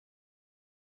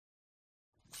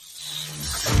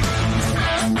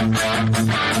All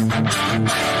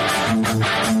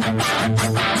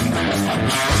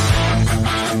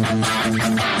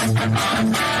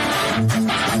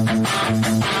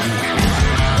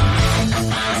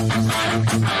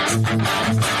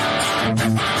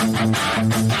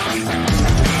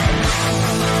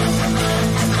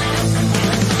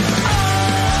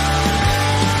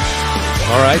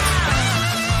right.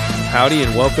 Howdy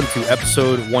and welcome to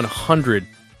episode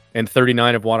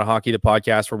 139 of Whatahockey, the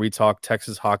podcast where we talk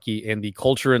Texas hockey and the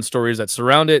culture and stories that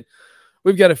surround it.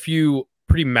 We've got a few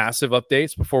pretty massive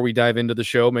updates before we dive into the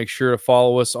show. Make sure to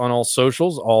follow us on all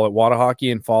socials, all at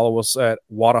Whatahockey, and follow us at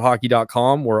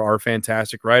whatahockey.com, where our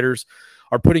fantastic writers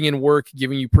are putting in work,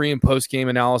 giving you pre- and post-game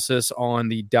analysis on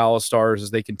the Dallas Stars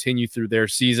as they continue through their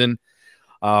season.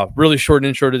 Really short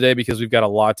intro today because we've got a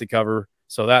lot to cover.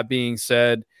 So that being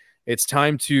said, it's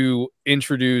time to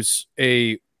introduce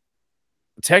a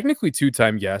technically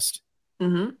two-time guest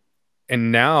and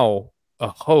now a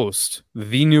host,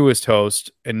 the newest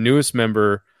host and newest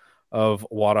member of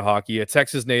Whatahockey, a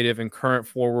Texas native and current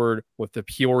forward with the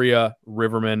Peoria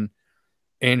Rivermen,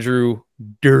 Andrew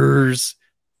Durham,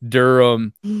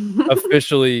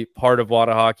 officially part of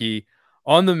Whatahockey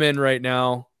on the men right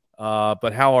now.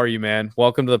 But how are you, man?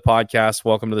 Welcome to the podcast.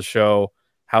 Welcome to the show.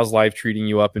 How's life treating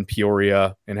you up in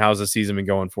Peoria, and how's the season been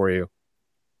going for you?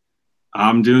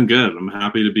 I'm doing good. I'm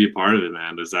happy to be a part of it,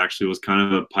 man. This actually was kind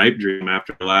of a pipe dream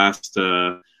after the last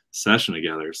session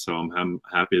together. So I'm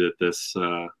happy that this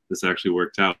actually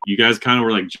worked out. You guys kind of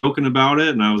were like joking about it,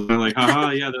 and I was kind of like, haha,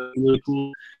 yeah, that's really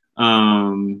cool.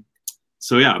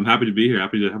 So yeah, I'm happy to be here.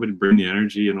 Happy to bring the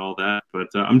energy and all that. But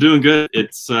I'm doing good.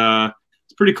 It's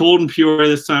pretty cold in Peoria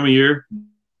this time of year.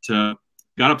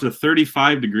 Got up to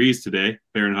 35 degrees today,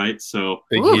 Fahrenheit. So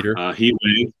big heater.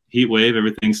 Heat wave.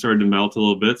 Everything started to melt a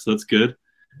little bit, so that's good.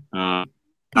 Now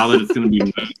that it's going to be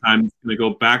nighttime, it's going to go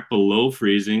back below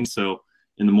freezing. So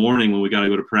in the morning when we got to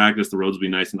go to practice, the roads will be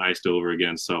nice and iced over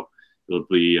again. So it'll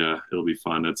be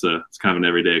fun. It's kind of an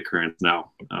everyday occurrence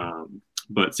now.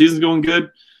 But season's going good.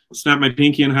 Snapped my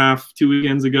pinky in half 2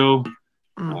 weekends ago.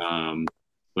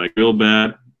 Like real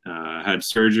bad. Had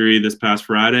surgery this past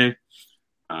Friday.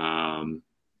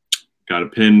 Got a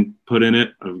pin put in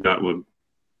it. I've got a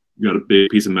big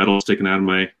piece of metal sticking out of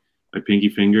my pinky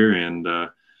finger, and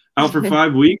out for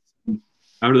 5 weeks.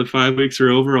 After the 5 weeks are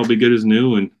over, I'll be good as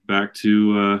new and back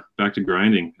to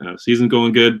grinding. Season's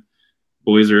going good.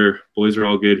 Boys are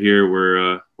all good here.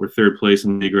 We're third place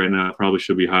in the league right now. Probably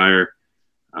should be higher.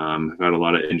 I've had a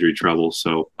lot of injury trouble,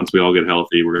 so once we all get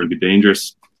healthy, we're going to be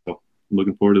dangerous. So I'm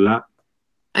looking forward to that.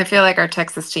 I feel like our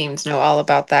Texas teams know all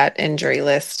about that injury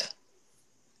list.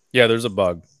 Yeah, there's a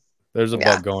bug. There's a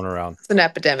bug going around. It's an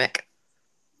epidemic.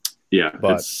 Yeah,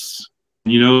 but it's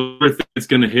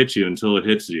going to hit you until it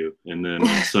hits you, and then all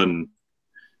of a sudden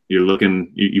you're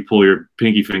looking. You pull your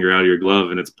pinky finger out of your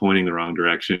glove, and it's pointing the wrong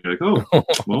direction. You're like, oh,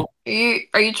 well.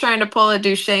 Are you trying to pull a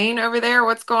Duchesne over there?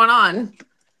 What's going on?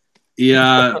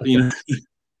 Yeah,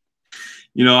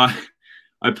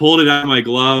 I pulled it out of my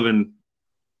glove, and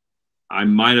I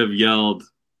might have yelled,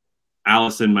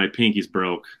 "Allison, my pinky's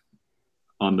broke,"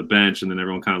 on the bench, and then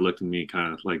everyone kind of looked at me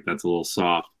kind of like that's a little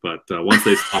soft. But once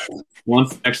they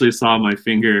actually saw my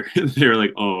finger, they were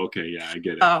like, "Oh, okay, yeah, I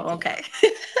get it." Oh, okay.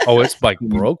 Oh, it's like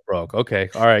broke. Okay,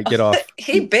 all right, get off.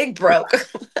 He big broke.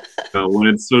 When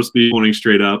it's supposed to be pointing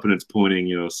straight up and it's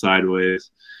pointing, sideways.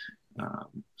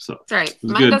 So that's right.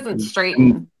 Mine good. Doesn't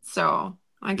straighten, so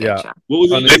I get you. What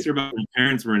was nicer about my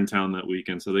parents were in town that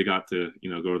weekend, so they got to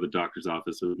go to the doctor's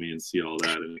office with me and see all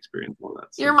that and experience all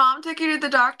that. So. Your mom took you to the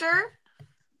doctor?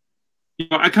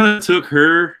 I kind of took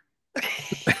her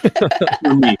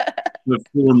for me.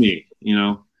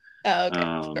 Oh,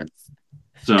 okay.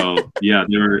 So yeah,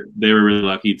 they were really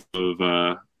lucky to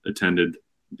have attended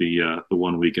the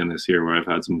one weekend this year where I've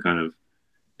had some kind of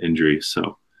injury.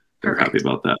 So they're happy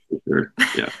about that for sure.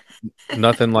 Yeah.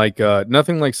 nothing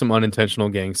like some unintentional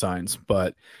gang signs,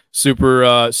 but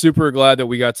super glad that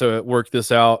we got to work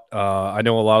this out. I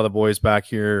know a lot of the boys back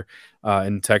here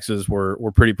in Texas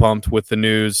were pretty pumped with the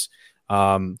news.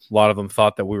 A lot of them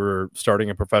thought that we were starting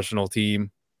a professional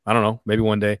team. I don't know, maybe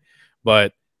one day,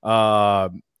 but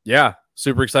yeah,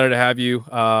 super excited to have you.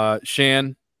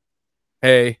 Shan,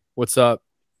 hey, what's up?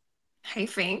 Hey,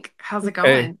 Fink, how's it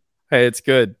going? Hey, it's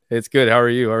good. How are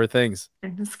you? How are things?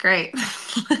 It's great.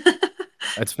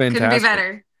 That's fantastic. Couldn't be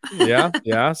better.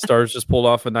 Yeah. Stars just pulled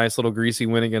off a nice little greasy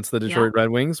win against the Detroit Red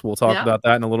Wings. We'll talk about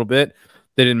that in a little bit.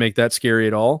 They didn't make that scary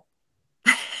at all.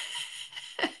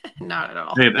 Not at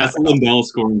all. Hey, if that's Lindell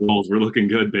scoring goals, we're looking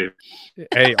good, babe.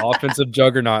 Hey, offensive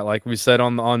juggernaut, like we said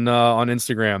on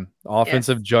Instagram,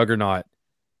 offensive juggernaut.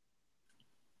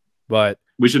 But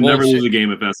We should Well, never lose a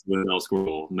game if that's the L score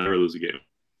goal. Never lose a game.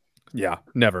 Yeah,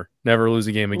 never lose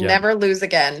a game again. Never lose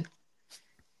again.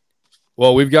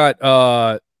 Well, we've got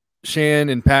Shan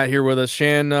and Pat here with us.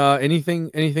 Shan,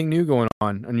 anything new going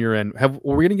on your end? Are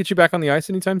we gonna get you back on the ice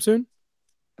anytime soon?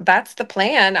 That's the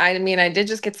plan. I mean, I did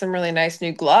just get some really nice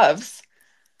new gloves.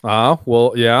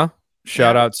 Well, yeah.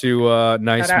 Shout Yeah. out to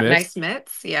Nice Shout out Mitts. Nice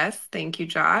Mitts. Yes, thank you,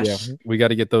 Josh. Yeah, we got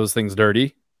to get those things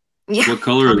dirty. Yeah, What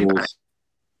color tell are me about those? it.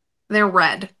 They're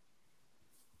red.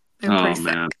 They're Oh, pretty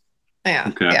man. sick. Yeah.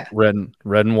 Okay. Yeah. Red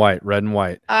and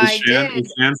white. I Is did.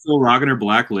 Shan still rocking her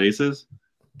black laces?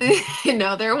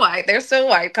 No, they're white. They're still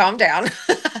white. Calm down.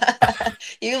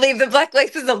 You leave the black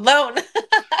laces alone.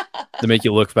 To make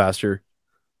you look faster.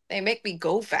 They make me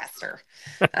go faster.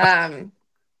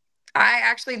 I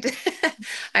actually did.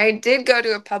 I did go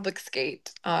to a public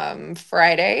skate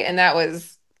Friday, and that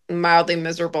was mildly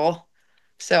miserable.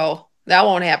 So that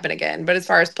won't happen again. But as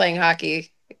far as playing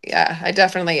hockey, yeah,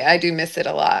 I do miss it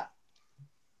a lot.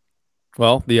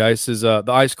 Well, the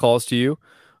ice calls to you,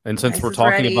 and since Ice we're is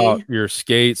talking ready. about your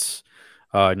skates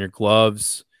and your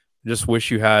gloves, just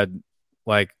wish you had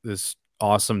like this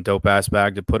awesome dope ass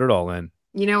bag to put it all in.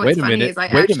 You know Wait what's a funny minute. is I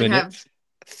Wait a actually minute. have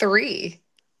 3.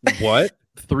 What?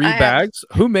 3 I have- bags?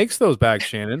 Who makes those bags,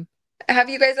 Shannon? Have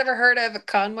you guys ever heard of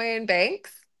Conway and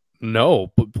Banks?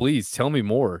 No, but please tell me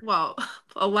more. Well,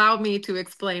 allow me to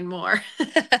explain more.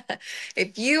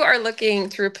 If you are looking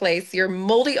to replace your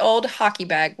moldy old hockey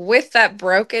bag with that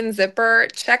broken zipper,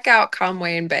 check out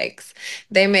Conway and Banks.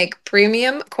 They make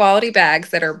premium quality bags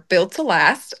that are built to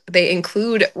last. They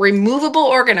include removable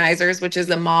organizers, which is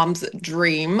a mom's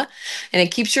dream, and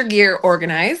it keeps your gear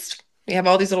organized. You have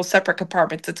all these little separate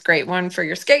compartments. It's great. One for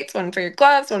your skates, one for your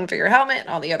gloves, one for your helmet, and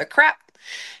all the other crap.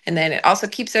 And then it also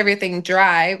keeps everything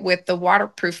dry with the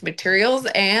waterproof materials.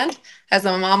 And as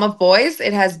a mom of boys,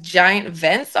 it has giant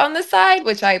vents on the side,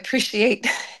 which I appreciate.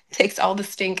 Takes all the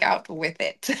stink out with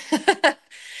it.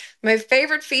 My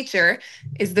favorite feature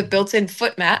is the built-in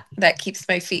foot mat that keeps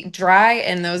my feet dry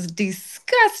in those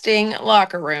disgusting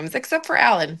locker rooms, except for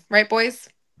Alan. Right, boys?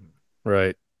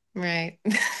 Right. Right.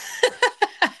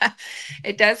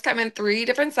 It does come in 3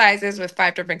 different sizes with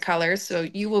 5 different colors, so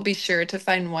you will be sure to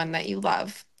find one that you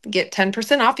love. Get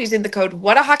 10% off using the code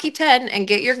Whatahockey10 and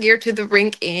get your gear to the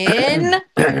rink in.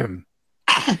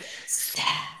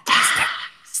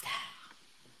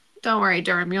 Don't worry,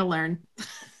 Durham, you'll learn.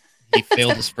 He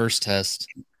failed his first test.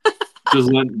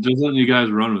 Just letting you guys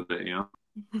run with it, you know?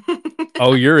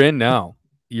 Oh, you're in now.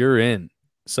 You're in.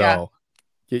 So Yeah.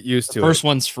 get used to First it.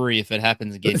 one's free. If it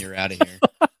happens again, you're out of here.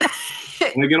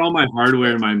 When I get all my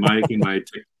hardware, my mic, and my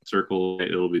circle,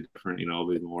 it'll be different, you know, it'll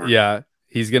be more. Yeah.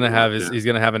 He's gonna have Yeah. he's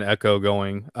gonna have an echo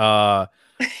going.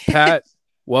 Pat,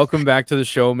 welcome back to the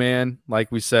show, man.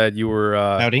 Like we said, you were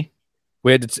Howdy.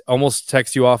 we had to almost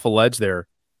text you off a ledge there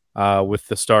with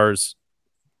the Stars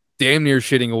damn near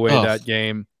shitting away Oh. that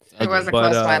game. It was a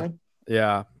But, close one.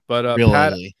 Yeah. But Real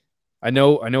Pat, ugly. I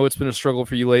know it's been a struggle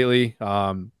for you lately.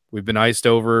 We've been iced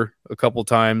over a couple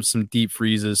times, some deep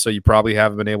freezes, so you probably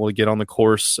haven't been able to get on the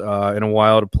course in a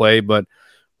while to play. But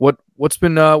what's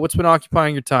been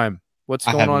occupying your time? What's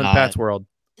I going have on in not. Pat's world?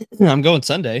 I'm going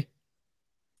Sunday.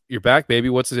 You're back, baby.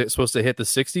 What's it supposed to hit the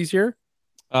 60s here?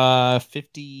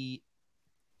 58.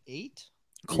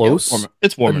 Close.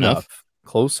 It's warm enough.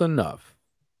 Close enough.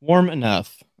 Warm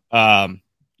enough.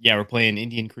 Yeah, we're playing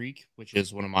Indian Creek, which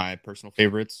is one of my personal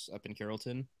favorites up in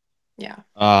Carrollton. Yeah.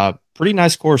 Pretty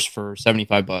nice course for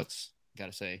 $75,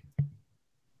 gotta say.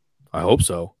 I hope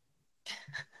so.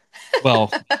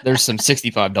 Well, there's some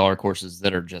 $65 courses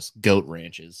that are just goat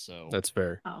ranches. So That's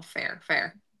fair. Oh, fair.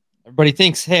 everybody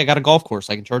thinks, hey, I got a golf course.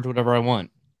 I can charge whatever I want.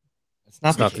 It's not,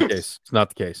 It's not the case. It's not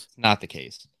the case. It's not the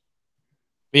case.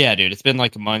 But yeah, dude, it's been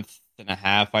like a month and a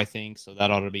half, I think. So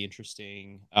that ought to be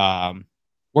interesting.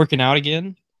 Working out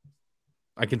again.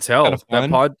 I can tell Kinda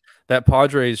fun. that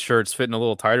Padres shirt's fitting a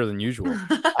little tighter than usual.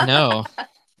 I know.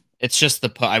 It's just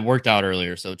I worked out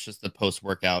earlier, so it's just the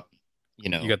post-workout, You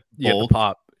got bulk. the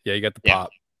pop. Yeah, you got the Yeah. pop.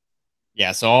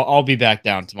 Yeah, so I'll be back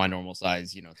down to my normal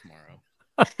size, tomorrow.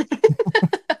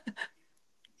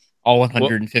 All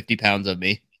 150 pounds of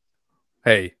me.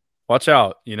 Hey, watch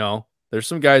out. There's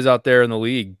some guys out there in the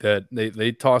league that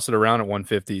they toss it around at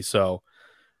 150. So,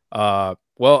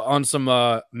 well, on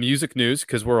some music news,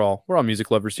 because we're all music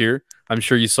lovers here. I'm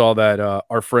sure you saw that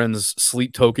our friends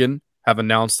Sleep Token have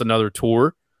announced another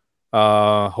tour.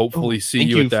 Hopefully see thank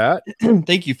you you. at that.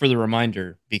 Thank you for the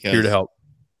reminder because Here to help.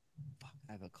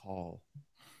 I have a call.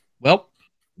 Well,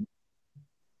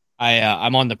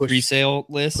 I'm on the Push- pre-sale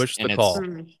list. push the and call.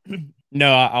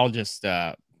 No, I'll just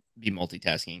be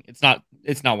multitasking. It's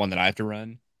not one that I have to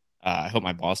run. I hope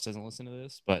my boss doesn't listen to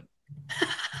this, but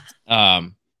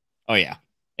oh yeah.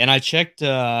 And I checked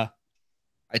TickPick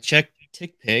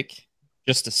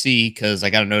just to see because I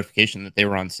got a notification that they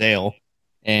were on sale,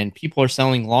 and people are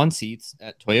selling lawn seats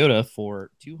at Toyota for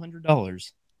 $200.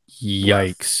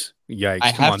 Yikes! Yikes!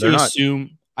 I Come have on, to they're not.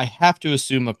 assume I have to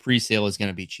assume a pre-sale is going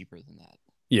to be cheaper than that.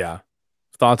 Yeah.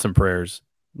 Thoughts and prayers.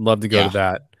 Love to go Yeah. to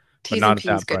that, but T's not and at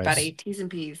P's, that good price. buddy. T's and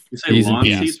P's. You say T's and lawn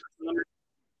P's. seats for 200?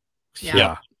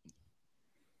 Yeah.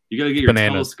 You got to get your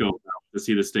Bananas. telescope out to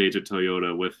see the stage at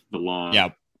Toyota with the lawn. Yeah.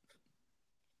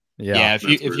 Yeah. Yeah, if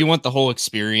that's you rude. want the whole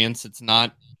experience, it's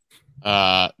not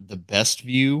the best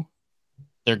view.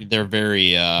 They're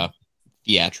very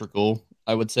theatrical,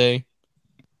 I would say.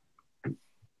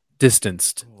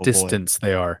 Distanced. Oh, boy. Distance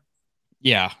they are.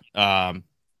 Yeah.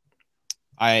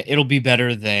 It'll be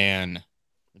better than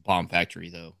the Bomb Factory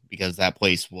though, because that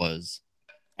place was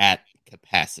at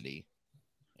capacity.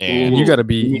 And And you gotta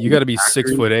be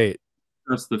Factory? 6'8".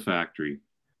 That's the factory.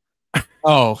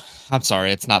 oh, I'm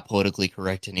sorry, it's not politically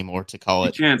correct anymore to call You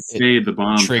it can't say the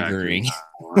bomb triggering.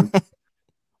 factory.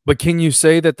 But can you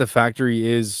say that the factory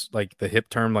is like the hip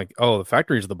term? Like, oh, the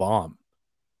factory is the bomb.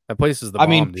 That place is the bomb. I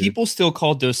mean, dude. people still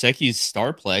call Dos Equis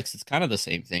Starplex. It's kind of the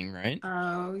same thing, right?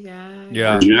 Oh yeah.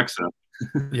 Yeah. Or Jexa.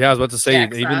 Yeah, I was about to say,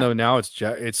 Jaxa. even though now it's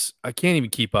I can't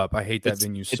even keep up. I hate that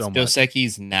venue It's so Dos much.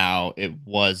 Equis now. It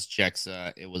was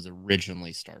Jexa. It was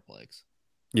originally Starplex.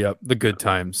 Yep, the good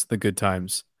times, the good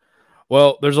times.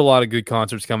 Well, there's a lot of good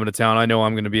concerts coming to town. I know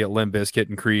I'm going to be at Limp Bizkit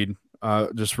and Creed,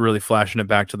 just really flashing it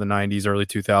back to the 90s, early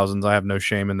 2000s. I have no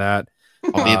shame in that.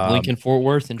 I'll be at Blink in Fort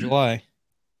Worth in July.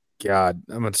 God,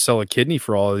 I'm going to sell a kidney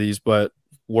for all of these, but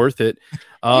worth it. You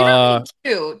don't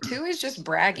need two. Two is just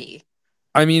braggy.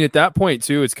 I mean, at that point,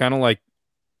 too, it's kind of like,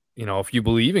 you know, if you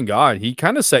believe in God, he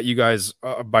kind of set you guys,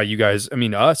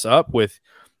 us up with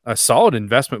a solid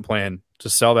investment plan to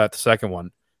sell that second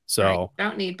one. So, Right.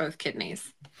 Don't need both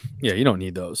kidneys. yeah, you don't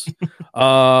need those.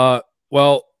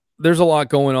 Well, there's a lot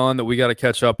going on that we got to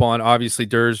catch up on. Obviously,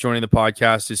 Durs joining the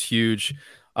podcast is huge.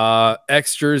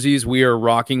 X jerseys, we are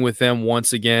rocking with them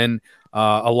once again.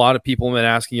 A lot of people have been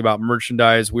asking about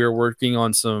merchandise. We are working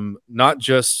on some, not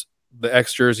just the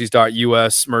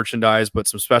xjerseys.us merchandise, but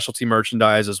some specialty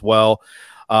merchandise as well.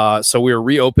 So we are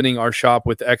reopening our shop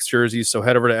with X Jerseys. So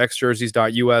head over to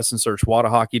xjerseys.us and search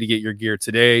Whatahockey to get your gear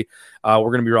today. We're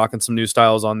going to be rocking some new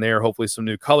styles on there, hopefully some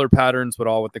new color patterns, but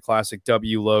all with the classic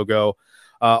W logo.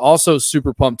 Also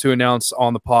super pumped to announce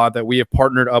on the pod that we have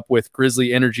partnered up with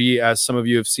Grizzly Energy, as some of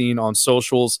you have seen on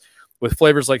socials. With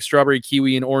flavors like strawberry,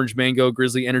 kiwi, and orange mango,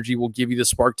 Grizzly Energy will give you the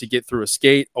spark to get through a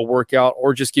skate, a workout,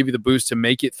 or just give you the boost to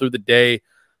make it through the day.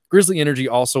 Grizzly Energy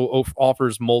also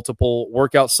offers multiple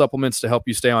workout supplements to help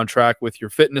you stay on track with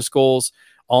your fitness goals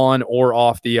on or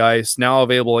off the ice. Now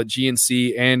available at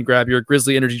GNC, and grab your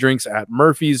Grizzly Energy drinks at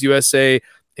Murphy's USA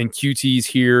and QT's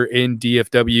here in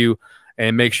DFW.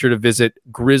 And make sure to visit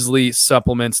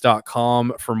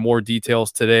grizzlysupplements.com for more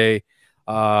details today.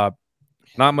 Not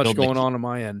much going on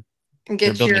my end. And They're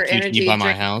get building your a QT energy by my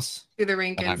drink house. to the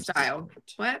rink in I'm- style.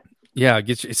 What? Yeah,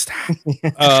 get you.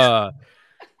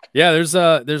 Yeah, there's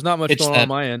not much going on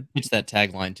my end. Pitch that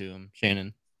tagline to him,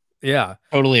 Shannon. Yeah,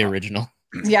 Totally original.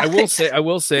 Yeah. I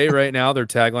will say right now their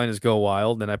tagline is "Go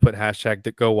Wild," and I put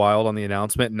hashtag "Go Wild" on the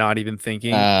announcement, not even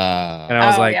thinking. And I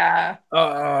was like, yeah.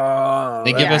 "Oh,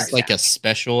 They give Yeah, us like a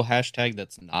special hashtag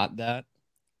that's not that.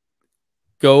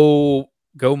 go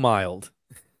mild."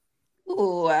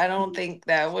 Ooh, I don't think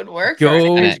that would work. Go, for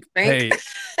an energy hey, drink.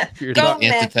 you're Go not-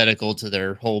 Myth. Antithetical to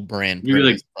their whole brand. Maybe like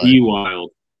premise, but be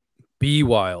wild. be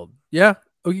wild. Yeah,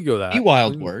 we can go that. Be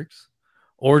wild works.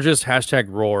 Or just hashtag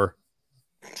roar.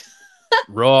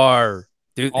 Roar.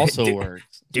 Dude, Also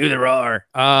works. do the roar.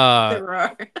 Sorry,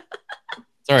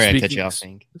 I cut Speaking- you off,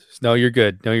 Pink. No, you're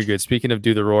good. No, you're good. Speaking of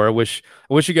do the roar, I wish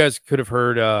you guys could have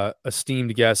heard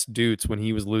esteemed guest Dutes when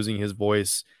he was losing his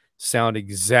voice sound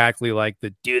exactly like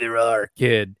the do the roar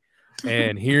kid.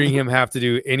 And hearing him have to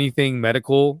do anything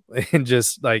medical and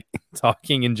just like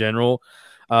talking in general,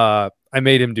 I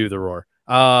made him do the roar.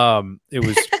 It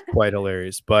was quite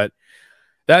hilarious. But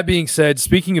that being said,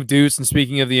 speaking of Deuce and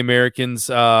speaking of the Americans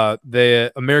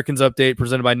update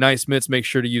presented by Nice Mitts. Make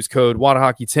sure to use code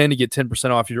Whatahockey10 to get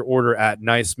 10% off your order at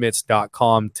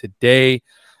nicemits.com today.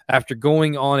 After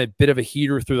going on a bit of a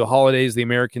heater through the holidays, the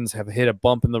Americans have hit a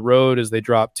bump in the road as they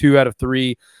dropped 2 out of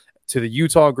 3 to the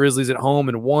Utah Grizzlies at home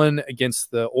and 1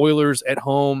 against the Oilers at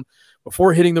home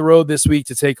before hitting the road this week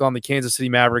to take on the Kansas City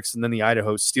Mavericks and then the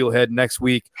Idaho Steelhead next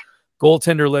week.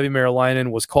 Goaltender Levi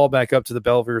Merrilainen was called back up to the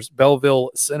Belleville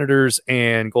Senators,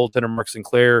 and goaltender Mark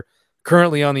Sinclair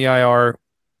currently on the IR,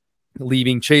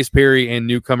 leaving Chase Perry and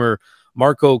newcomer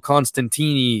Marco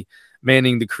Constantini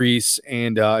manning the crease.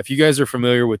 And if you guys are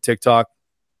familiar with TikTok,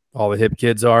 all the hip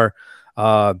kids are.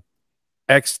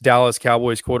 Ex-Dallas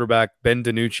Cowboys quarterback Ben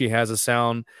DiNucci has a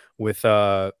sound with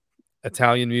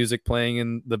Italian music playing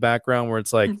in the background where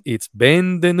it's like, it's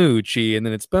Ben DiNucci, and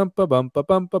then it's bum ba bum ba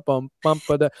bum ba bum bum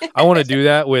ba da. I want to do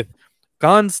that with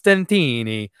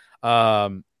Constantini. I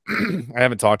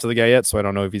haven't talked to the guy yet, so I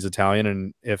don't know if he's Italian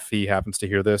and if he happens to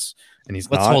hear this, and he's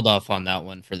Let's not. hold off on that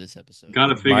one for this episode.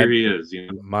 Gotta figure he is.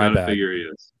 You know, my gotta bad. figure he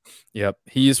is. Yep,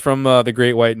 he's from the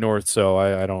Great White North, so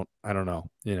I don't know.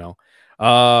 You know,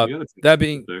 that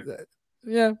being,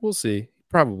 yeah, we'll see.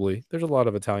 Probably. There's a lot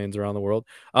of Italians around the world.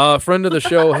 Friend of the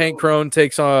show, Hank Crone,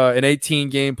 takes an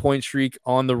 18-game point streak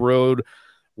on the road,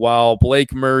 while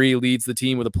Blake Murray leads the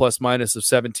team with a plus-minus of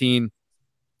 17.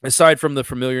 Aside from the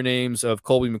familiar names of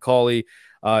Colby McCauley,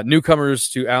 newcomers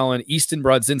to Allen, Easton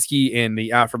Brodzinski, and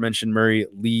the aforementioned Murray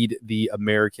lead the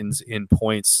Americans in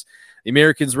points. The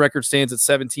Americans' record stands at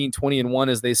 17-20-1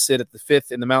 as they sit at the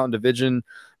 5th in the Mountain Division,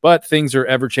 but things are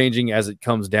ever-changing as it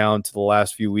comes down to the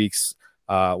last few weeks.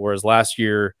 Whereas last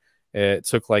year, it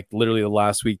took like literally the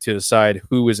last week to decide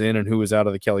who was in and who was out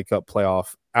of the Kelly Cup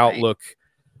playoff outlook.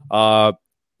 Right.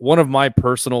 One of my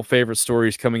personal favorite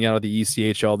stories coming out of the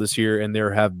ECHL this year, and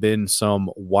there have been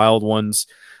some wild ones.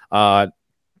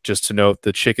 Just to note,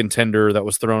 the chicken tender that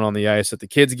was thrown on the ice at the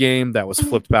kids' game that was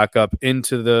flipped back up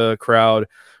into the crowd,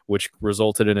 which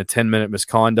resulted in a 10-minute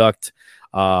misconduct.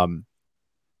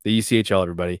 The ECHL,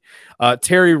 everybody.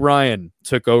 Terry Ryan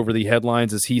took over the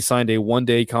headlines as he signed a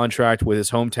one-day contract with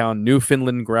his hometown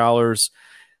Newfoundland Growlers.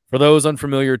 For those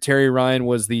unfamiliar, Terry Ryan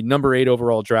was the number 8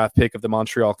 overall draft pick of the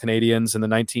Montreal Canadiens in the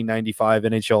 1995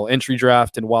 NHL entry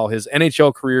draft, and while his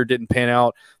NHL career didn't pan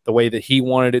out the way that he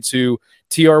wanted it to,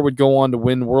 TR would go on to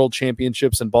win world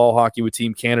championships in ball hockey with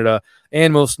Team Canada,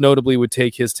 and most notably would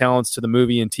take his talents to the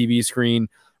movie and TV screen,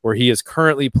 where he is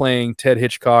currently playing Ted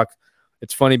Hitchcock.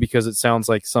 It's funny because it sounds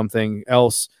like something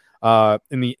else.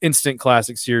 In the instant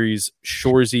classic series,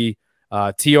 Shoresy,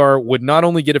 TR would not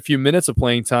only get a few minutes of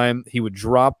playing time, he would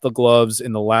drop the gloves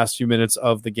in the last few minutes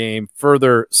of the game,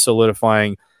 further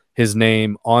solidifying his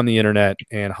name on the internet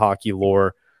and hockey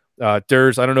lore.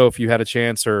 Durs, I don't know if you had a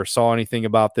chance or saw anything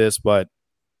about this, but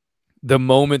the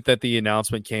moment that the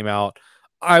announcement came out,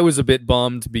 I was a bit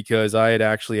bummed because I had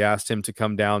actually asked him to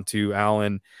come down to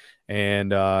Allen and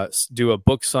do a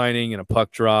book signing and a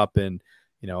puck drop, and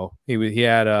you know he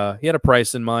had a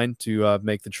price in mind to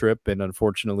make the trip, and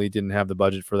unfortunately didn't have the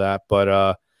budget for that.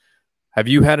 But have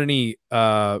you had any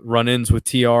run-ins with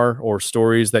TR or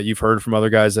stories that you've heard from other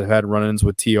guys that have had run-ins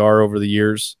with TR over the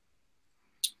years?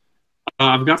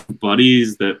 I've got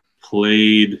buddies that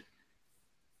played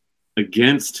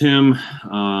against him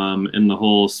in the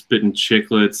whole Spittin'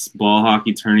 Chicklets ball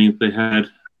hockey tournament they had.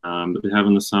 That they have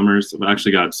in the summers. I've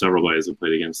actually got several guys that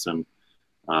played against him.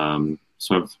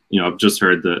 So I've just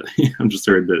heard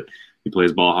that he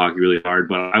plays ball hockey really hard.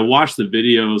 But I watched the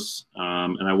videos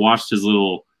and I watched his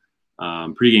little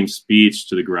pregame speech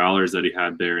to the Growlers that he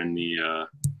had there in the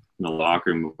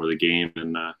locker room before the game,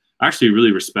 and I actually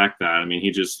really respect that. I mean,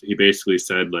 he basically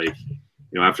said, like,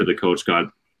 after the coach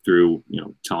got through,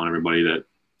 telling everybody that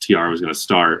TR was going to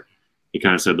start, he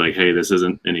kind of said, like, hey, this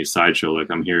isn't any sideshow. Like,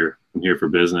 I'm here for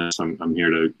business. I'm here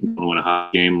to win a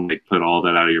hockey game. Like, put all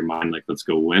that out of your mind. Like, let's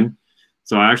go win.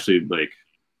 So I actually,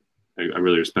 I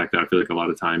really respect that. I feel like a lot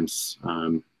of times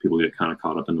people get kind of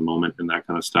caught up in the moment and that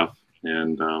kind of stuff.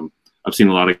 And I've seen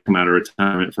a lot of come out of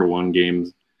retirement for one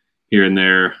game here and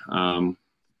there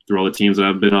through all the teams that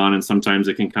I've been on. And sometimes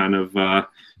it can kind of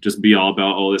just be all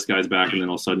about, oh, this guy's back. And then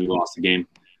all of a sudden you lost the game.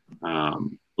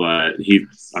 But he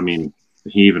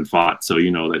even fought, so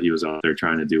that he was out there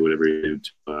trying to do whatever he did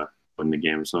to win the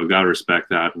game. So I got to respect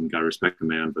that and got to respect the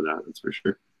man for that. That's for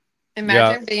sure.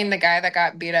 Imagine being the guy that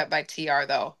got beat up by TR,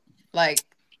 though. Like,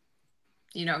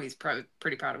 he's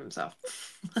pretty proud of himself.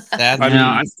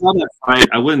 I saw that fight.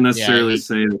 I wouldn't necessarily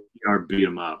say that TR beat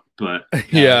him up, but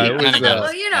it was.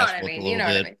 Well, you know what I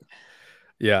mean.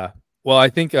 Yeah. Well, I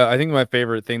think my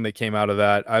favorite thing that came out of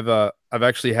that, I've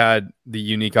actually had the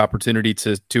unique opportunity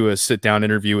to do a sit down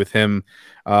interview with him,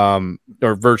 or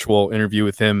virtual interview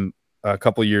with him a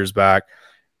couple of years back,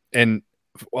 and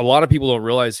a lot of people don't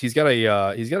realize he's got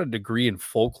a degree in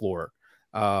folklore.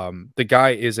 The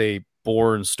guy is a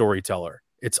born storyteller.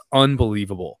 It's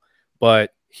unbelievable,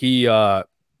 but he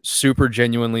super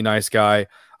genuinely nice guy.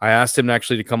 I asked him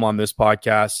actually to come on this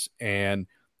podcast, and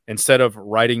instead of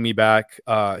writing me back,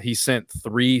 he sent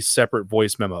 3 separate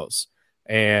voice memos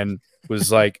and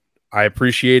was like, I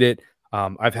appreciate it.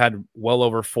 I've had well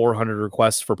over 400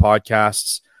 requests for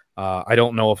podcasts. I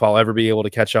don't know if I'll ever be able to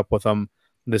catch up with them,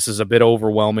 this is a bit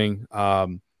overwhelming.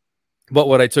 But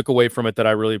what I took away from it that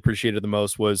I really appreciated the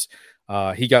most was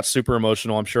he got super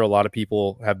emotional. I'm sure a lot of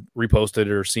people have reposted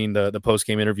or seen the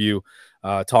post-game interview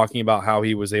talking about how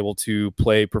he was able to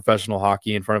play professional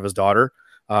hockey in front of his daughter,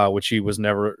 which he was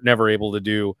never able to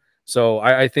do. So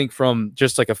I think from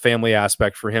just like a family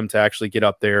aspect for him to actually get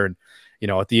up there and,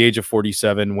 at the age of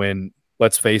 47, when,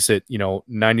 let's face it,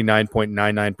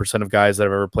 99.99% of guys that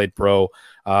have ever played pro,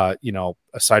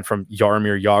 aside from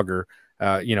Jaromir Jagr,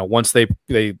 once they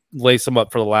lace them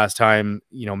up for the last time,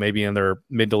 maybe in their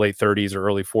mid to late 30s or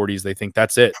early 40s, they think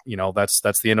that's it.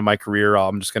 That's the end of my career.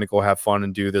 I'm just going to go have fun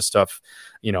and do this stuff,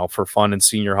 for fun in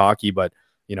senior hockey. But,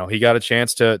 he got a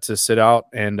chance to sit out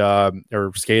and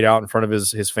or skate out in front of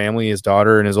his family, his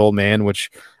daughter, and his old man, which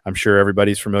I'm sure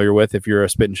everybody's familiar with if you're a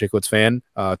Spit and Chicklets fan.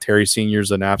 Terry Sr.'s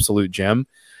an absolute gem.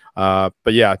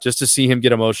 But yeah, just to see him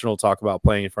get emotional, talk about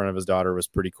playing in front of his daughter was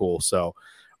pretty cool. So,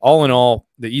 all in all,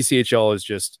 the ECHL is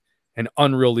just an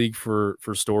unreal league for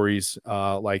stories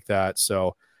like that.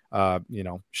 So,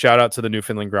 shout out to the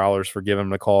Newfoundland Growlers for giving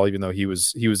him a call, even though he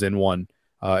was in one,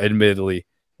 admittedly,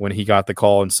 when he got the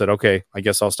call and said, "Okay, I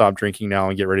guess I'll stop drinking now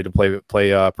and get ready to play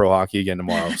pro hockey again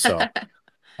tomorrow." So,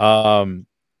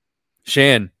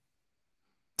 Shan,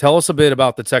 tell us a bit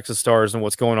about the Texas Stars and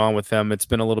what's going on with them. It's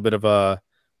been a little bit of a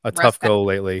tough go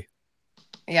lately.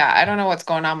 Yeah, I don't know what's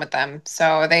going on with them.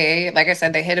 So they, like I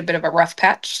said, they hit a bit of a rough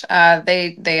patch.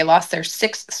 They lost their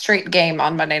 6th straight game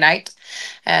on Monday night,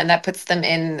 and that puts them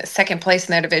in second place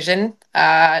in their division,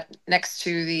 next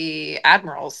to the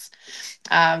Admirals.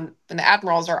 And the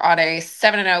Admirals are on a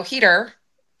 7-0 heater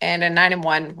and a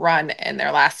 9-1 run in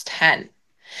their last 10.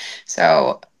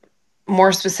 So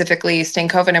more specifically,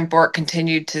 Stankoven and Bork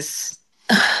continued to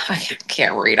I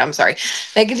can't read. I'm sorry.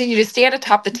 They continue to stand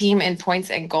atop the team in points,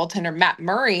 and goaltender Matt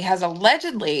Murray has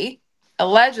allegedly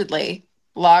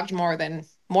logged more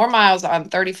miles on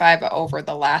 35 over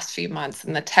the last few months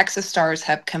than the Texas Stars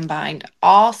have combined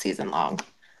all season long.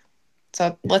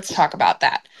 So let's talk about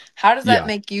that. How does that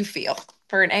make you feel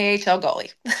for an AHL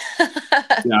goalie?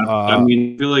 Yeah, I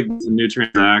mean, I feel like it's a new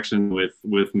transaction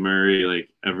with Murray like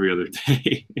every other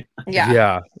day.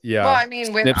 Yeah. Well, I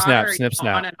mean, with snip,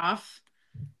 snap. On and off,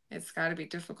 it's got to be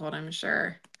difficult, I'm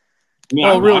sure. I mean,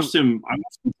 I watched him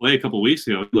play a couple weeks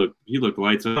ago. He looked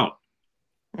lights out.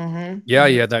 Mm-hmm. Yeah,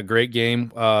 he had that great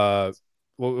game.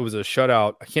 Well, it was a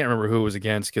shutout. I can't remember who it was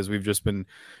against because we've been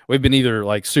either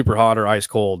like super hot or ice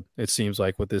cold. It seems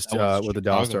like with this with the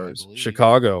Dallas Stars,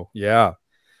 Chicago. Yeah.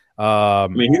 I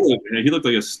mean, he looked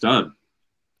like a stud.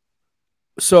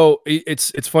 So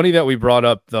it's funny that we brought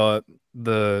up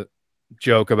the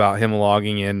joke about him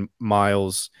logging in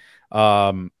miles.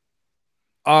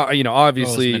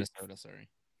 Obviously, Minnesota, sorry.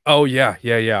 Oh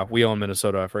yeah. We own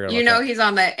Minnesota. I forgot. He's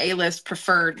on the A-list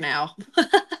preferred now.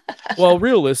 Well,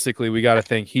 realistically, we got to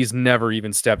think he's never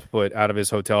even stepped foot out of his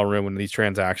hotel room when these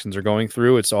transactions are going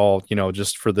through. It's all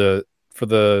just for the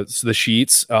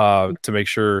sheets to make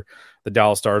sure the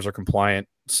Dallas Stars are compliant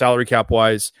salary cap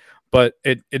wise. But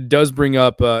it does bring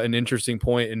up an interesting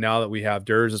point. And now that we have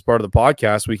Durs as part of the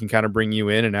podcast, we can kind of bring you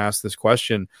in and ask this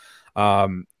question.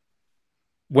 When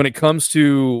it comes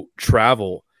to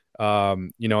travel,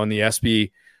 in the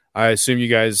SB, I assume you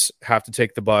guys have to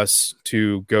take the bus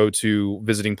to go to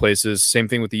visiting places. Same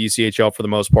thing with the ECHL for the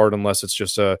most part, unless it's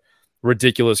just a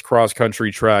ridiculous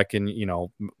cross-country trek and,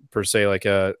 per se like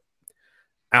a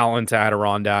Allen to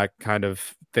Adirondack kind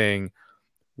of thing.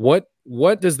 What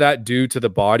does that do to the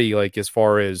body, like as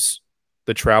far as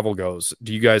the travel goes?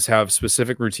 Do you guys have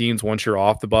specific routines once you're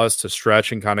off the bus to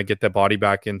stretch and kind of get that body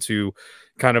back into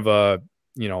kind of a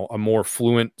more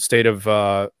fluent state of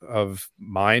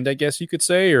mind, I guess you could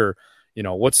say? Or,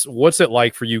 what's it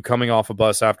like for you coming off a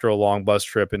bus after a long bus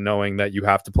trip and knowing that you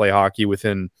have to play hockey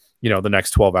within, the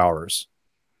next 12 hours?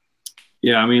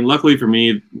 Yeah, I mean, luckily for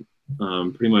me,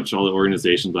 pretty much all the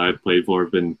organizations I've played for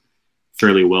have been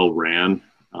fairly well ran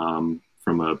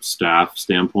from a staff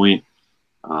standpoint.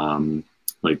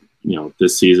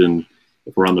 This season,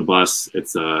 if we're on the bus,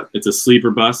 it's a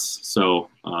sleeper bus. So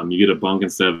you get a bunk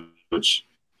instead of, which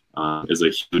is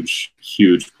a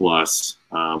huge plus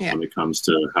when it comes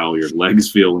to how your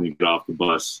legs feel when you get off the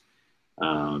bus.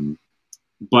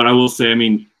 But I will say, I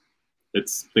mean,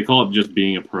 they call it just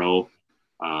being a pro.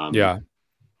 I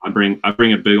bring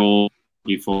a big old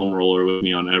foam roller with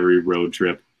me on every road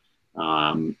trip,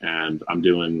 and I'm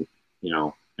doing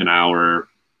an hour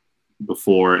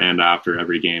before and after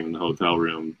every game in the hotel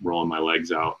room, rolling my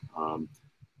legs out.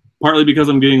 Partly because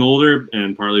I'm getting older,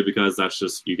 and partly because that's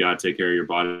just, you got to take care of your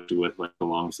body with like the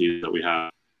long season that we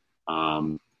have.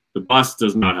 The bus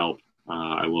does not help.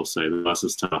 I will say the bus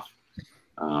is tough.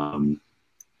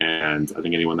 And I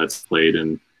think anyone that's played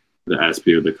in the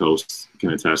SB or the Coast can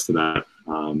attest to that.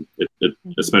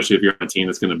 Especially if you're on a team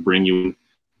that's going to bring you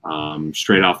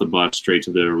straight off the bus, straight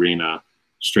to the arena,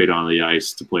 straight on the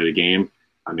ice to play the game.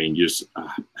 I mean, you just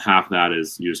half that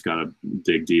is you just got to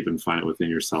dig deep and find it within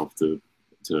yourself to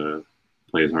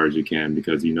play as hard as you can,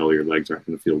 because you know your legs aren't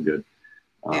going to feel good.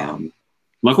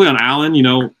 Luckily on Allen,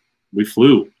 we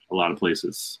flew a lot of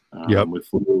places. We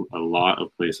flew a lot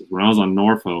of places. When I was on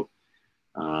Norfolk,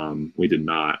 we did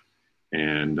not.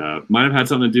 And might have had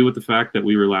something to do with the fact that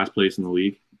we were last place in the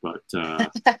league. But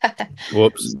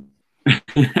whoops.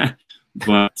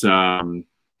 But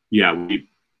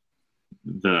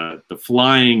the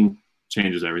flying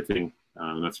changes everything.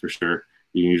 That's for sure.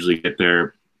 You can usually get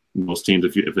there. Most teams,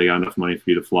 if they got enough money for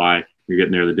you to fly, you're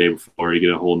getting there the day before. You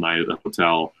get a whole night at the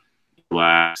hotel,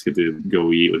 relax, get to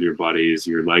go eat with your buddies.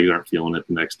 Your legs aren't feeling it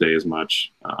the next day as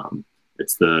much.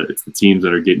 It's the teams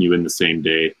that are getting you in the same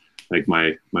day. Like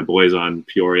my boys on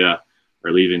Peoria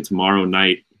are leaving tomorrow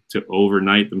night to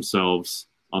overnight themselves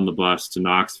on the bus to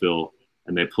Knoxville,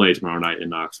 and they play tomorrow night in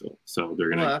Knoxville. So they're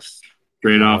gonna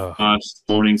straight off bus,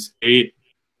 morning skate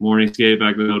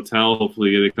back to the hotel,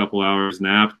 hopefully get a couple hours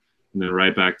nap, and then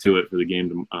right back to it for the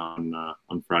game on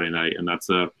Friday night. And that's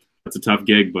a tough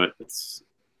gig, but it's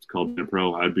called being a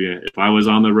pro. If I was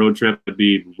on the road trip, I'd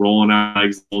be rolling out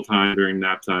legs the whole time during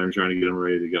nap time, trying to get them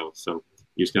ready to go. So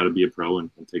you just got to be a pro and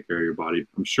take care of your body.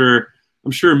 I'm sure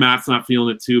Matt's not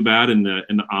feeling it too bad in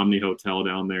the Omni Hotel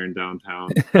down there in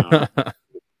downtown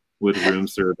with room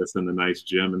service and the nice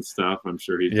gym and stuff. I'm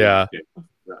sure he's okay.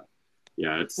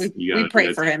 We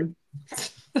pray for him.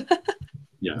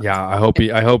 I hope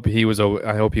he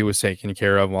was taken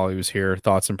care of while he was here.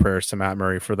 Thoughts and prayers to Matt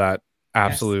Murray for that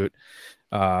absolute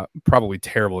probably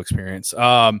terrible experience.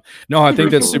 No, I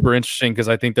think that's super interesting, because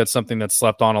I think that's something that's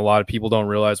slept on. A lot of people don't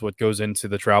realize what goes into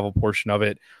the travel portion of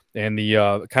it, and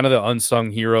the kind of the unsung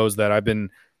heroes that I've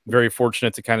been very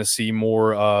fortunate to kind of see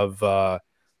more of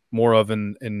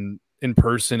in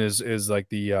person is like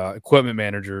the equipment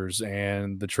managers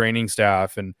and the training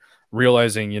staff, and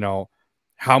realizing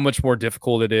how much more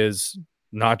difficult it is,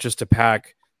 not just to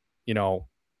pack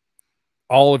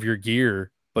all of your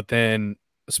gear, but then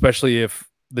especially if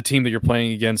the team that you're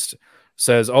playing against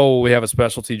says, "Oh, we have a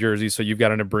specialty jersey, so you got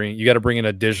to bring an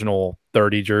additional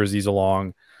 30 jerseys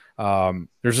along."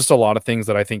 There's just a lot of things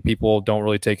that I think people don't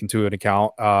really take into an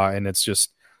account, and it's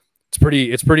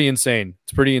pretty insane.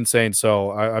 It's pretty insane.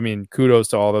 So I mean, kudos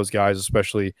to all those guys,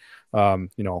 especially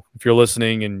if you're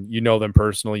listening and you know them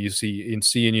personally, you see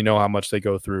and you know how much they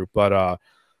go through. But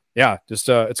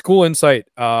it's cool insight.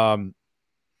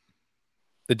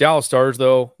 The Dallas Stars,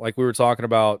 though, like we were talking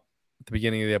about at the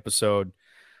beginning of the episode,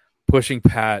 pushing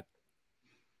Pat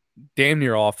damn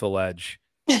near off the ledge.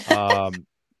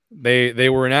 They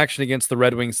were in action against the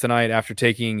Red Wings tonight after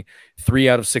taking 3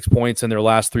 out of 6 points in their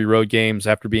last 3 road games,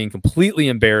 after being completely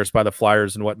embarrassed by the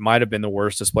Flyers in what might have been the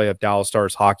worst display of Dallas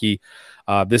Stars hockey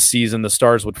this season. The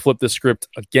Stars would flip the script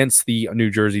against the New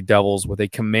Jersey Devils with a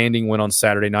commanding win on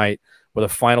Saturday night with a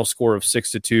final score of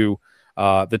 6-2.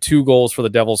 The 2 goals for the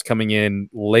Devils coming in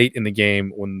late in the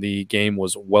game when the game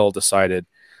was well decided.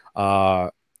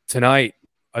 Tonight,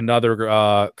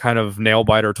 another kind of nail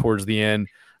biter towards the end,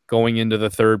 going into the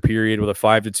third period with a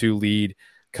 5-2 lead,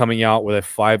 coming out with a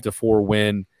 5-4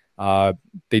 win.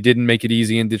 They didn't make it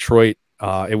easy in Detroit.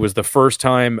 It was the first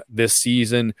time this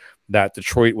season that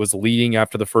Detroit was leading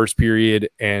after the first period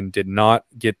and did not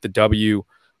get the W.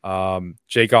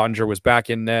 Jake Ottinger was back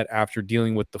in net after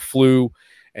dealing with the flu.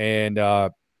 And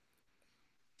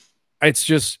it's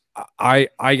just, I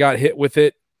got hit with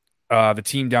it. The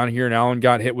team down here in Allen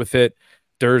got hit with it.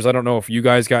 Durs, I don't know if you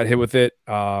guys got hit with it.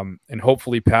 And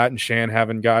hopefully Pat and Shan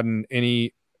haven't gotten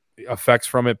any effects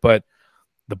from it, but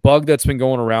the bug that's been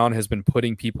going around has been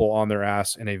putting people on their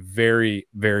ass in a very,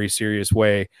 very serious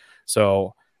way.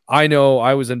 So I know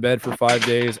I was in bed for 5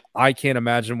 days. I can't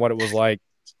imagine what it was like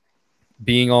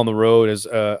being on the road as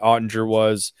Ottinger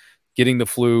was getting the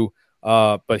flu.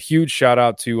 But huge shout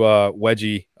out to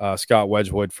Wedgie, Scott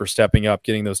Wedgwood, for stepping up,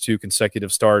 getting those 2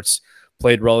 consecutive starts.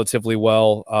 Played relatively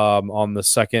well on the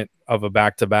second of a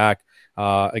back-to-back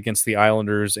against the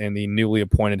Islanders and the newly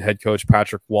appointed head coach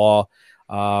Patrick Waugh,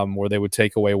 where they would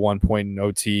take away 1 point in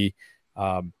OT.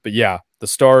 But yeah, the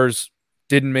Stars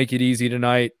didn't make it easy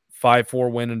tonight.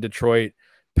 5-4 win in Detroit.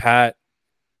 Pat,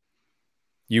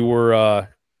 you were,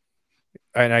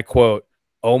 and I quote,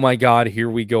 "Oh my God, here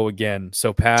we go again."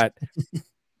 So Pat,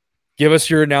 give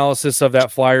us your analysis of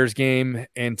that Flyers game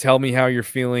and tell me how you're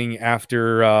feeling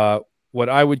after what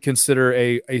I would consider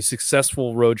a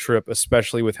successful road trip,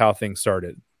 especially with how things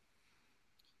started.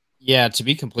 Yeah, to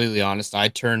be completely honest, I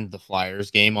turned the Flyers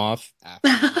game off after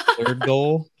the third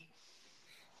goal.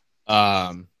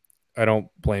 I don't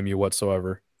blame you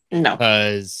whatsoever. No.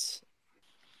 Because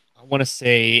I want to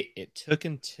say it took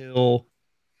until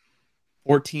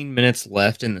 14 minutes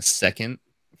left in the second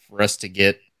for us to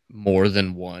get more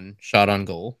than one shot on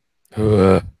goal.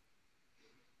 Ugh.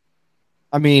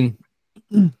 I mean,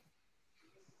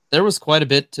 there was quite a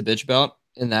bit to bitch about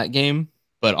in that game,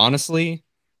 but honestly,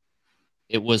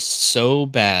 it was so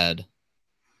bad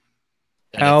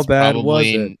that How it's bad was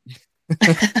it?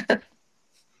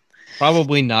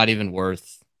 probably not even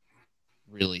worth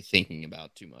really thinking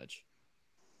about too much.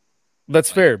 That's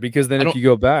Like, fair, because then I if don't you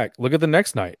go back, look at the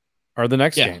next night or the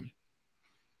next yeah. game.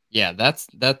 Yeah, that's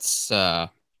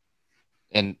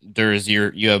and there's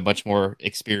you have much more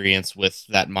experience with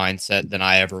that mindset than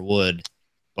I ever would.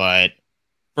 But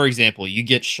for example, you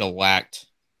get shellacked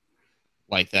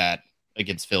like that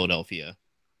against Philadelphia.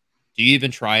 Do you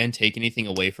even try and take anything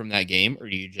away from that game, or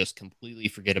do you just completely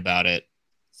forget about it,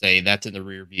 say that's in the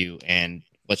rear view, and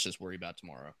let's just worry about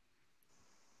tomorrow?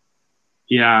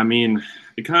 Yeah, I mean,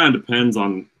 it kind of depends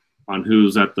on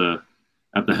who's at the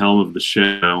helm of the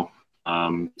show.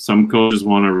 Some coaches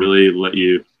want to really let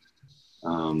you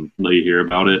hear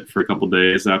about it for a couple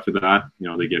days after that. You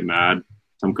know, they get mad.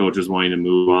 Some coaches want you to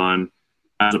move on.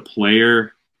 As a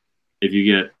player, if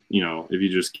you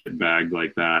just get bagged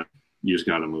like that, you just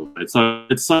got to move.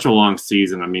 It's such a long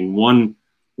season. I mean, one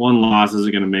loss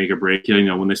isn't going to make or break you. You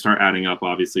know, when they start adding up,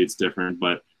 obviously it's different.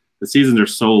 But the seasons are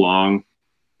so long,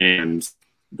 and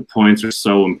the points are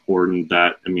so important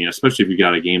that, I mean, especially if you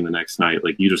got a game the next night,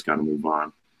 like, you just got to move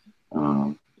on.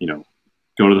 You know,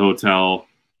 go to the hotel,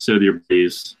 sit with your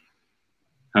buddies,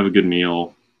 have a good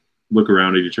meal, look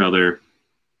around at each other,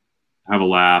 have a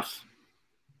laugh,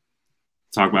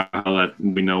 talk about how that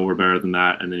we know we're better than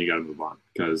that, and then you got to move on,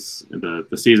 because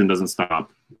the season doesn't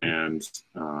stop. And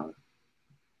the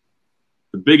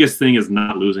biggest thing is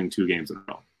not losing 2 games in a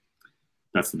row.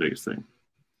 That's the biggest thing.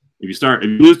 If you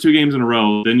lose 2 games in a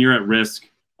row, then you're at risk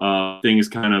of things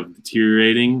kind of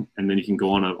deteriorating, and then you can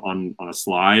go on a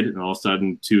slide, and all of a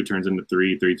sudden 2 turns into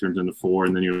 3, 3 turns into 4,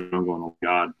 and then you're going, oh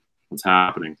God, what's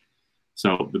happening?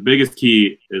 So the biggest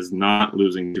key is not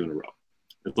losing 2 in a row.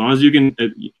 As long as you can,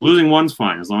 losing one's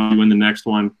fine. As long as you win the next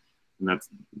one, and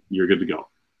you're good to go.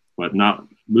 But not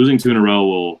losing 2 in a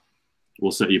row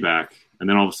will set you back. And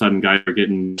then all of a sudden, guys are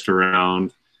getting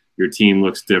around. Your team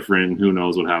looks different, and who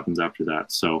knows what happens after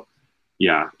that. So,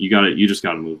 yeah, you just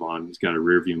got to move on. You just got to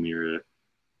rearview mirror it.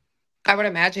 I would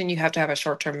imagine you have to have a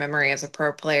short-term memory as a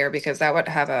pro player, because that would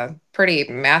have a pretty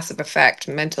massive effect,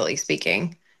 mentally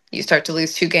speaking. You start to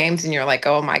lose 2 games and you're like,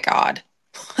 oh my God,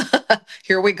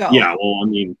 here we go. Yeah, well, I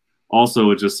mean,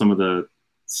 also it's just some of the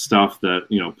stuff that,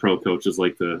 you know, pro coaches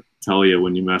like to tell you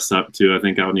when you mess up too. I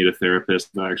think I would need a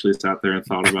therapist that actually sat there and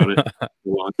thought about it a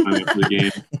long time after the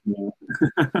game. Yeah.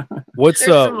 What's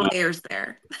There's some layers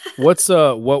there.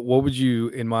 what would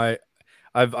you,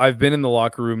 I've been in the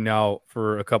locker room now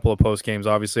for a couple of post games.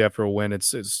 Obviously, after a win,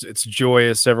 it's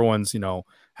joyous. Everyone's, you know,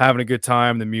 having a good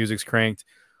time. The music's cranked.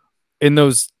 In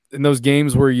those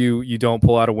games where you don't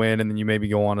pull out a win and then you maybe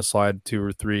go on a slide 2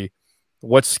 or 3,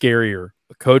 what's scarier?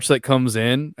 A coach that comes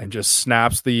in and just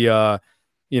snaps the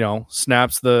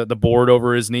board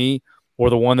over his knee, or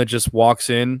the one that just walks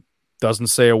in, doesn't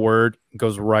say a word, and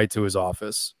goes right to his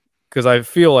office? Because I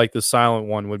feel like the silent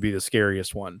one would be the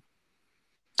scariest one.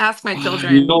 Ask my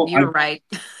children. You're right.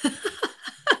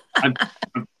 I've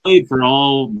played for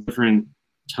all different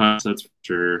types, that's for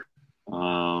sure.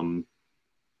 I'm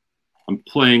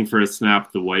playing for a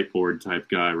snap the whiteboard type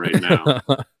guy right now.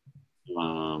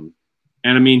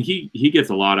 And I mean, he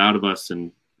gets a lot out of us,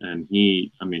 and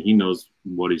he knows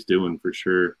what he's doing for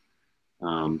sure.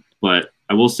 But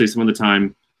I will say, some of the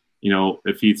time, you know,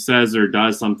 if he says or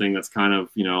does something that's kind of,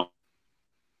 you know,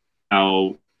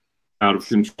 out of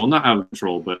control, not out of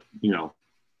control, but, you know,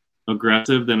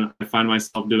 aggressive, then I find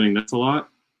myself doing this a lot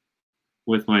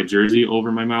with my jersey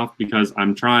over my mouth, because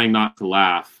I'm trying not to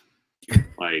laugh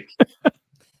like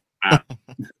at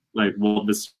while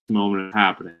this moment is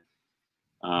happening.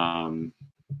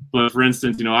 But for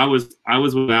instance, you know, I was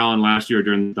with Alan last year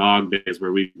during the dog days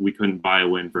where we couldn't buy a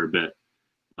win for a bit.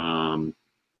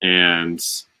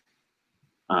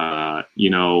 You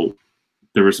know,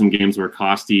 there were some games where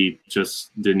Costi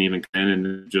just didn't even come in,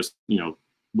 and just, you know,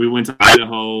 we went to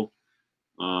Idaho,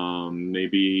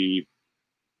 maybe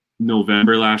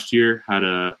November last year, had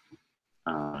a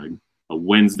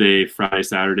Wednesday, Friday,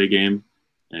 Saturday game,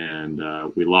 and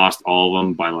we lost all of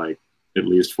them by like at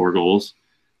least 4 goals.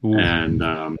 Ooh. And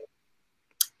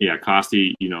yeah,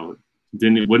 Costi, you know,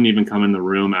 wouldn't even come in the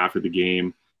room after the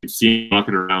game. you'd see him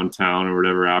walking around town or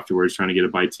whatever afterwards, trying to get a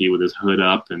bite to eat with his hood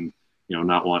up and, you know,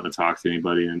 not wanting to talk to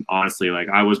anybody. And honestly, like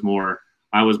I was more,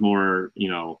 you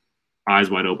know, eyes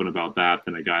wide open about that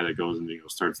than a guy that goes and, you know,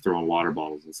 starts throwing water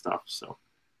bottles and stuff. So,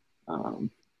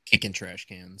 kicking trash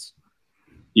cans.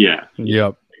 Yeah.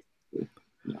 Yep.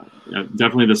 Yeah,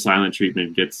 definitely the silent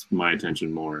treatment gets my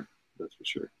attention more. That's for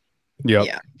sure. Yep.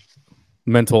 Yeah.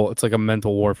 It's like a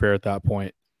mental warfare at that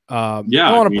point. Yeah,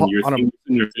 I mean,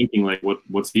 you're thinking like,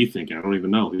 what's he thinking? I don't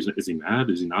even know. Is he mad?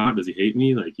 Is he not? Does he hate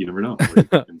me? Like, you never know.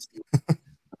 Like,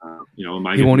 you know,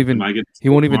 he won't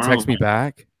even text me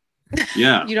back.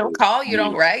 Yeah. You don't call, you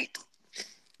don't write.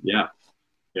 Yeah.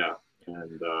 Yeah.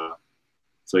 And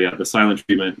so yeah, the silent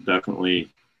treatment definitely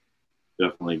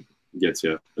gets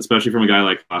you, especially from a guy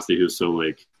like Costi who's so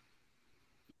like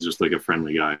just like a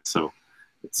friendly guy. So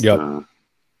it's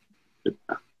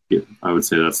I would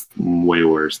say that's way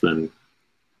worse than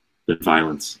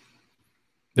violence.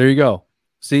 There you go.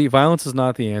 See, violence is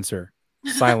not the answer.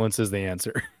 Silence is the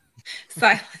answer.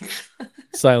 Silence.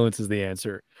 Silence is the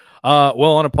answer.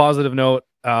 Well, on a positive note,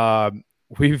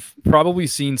 we've probably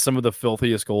seen some of the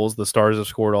filthiest goals the Stars have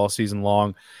scored all season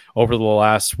long over the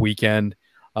last weekend.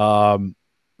 So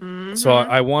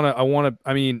I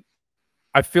mean,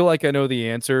 I feel like I know the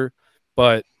answer,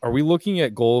 but are we looking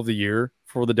at goal of the year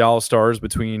for the Dallas Stars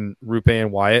between Rupe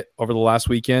and Wyatt over the last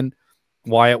weekend?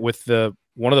 Wyatt with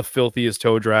one of the filthiest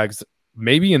toe drags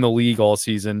maybe in the league all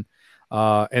season.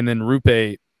 And then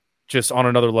Rupe just on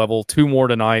another level, 2 more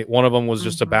tonight. One of them was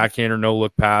just a backhander, no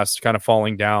look pass, kind of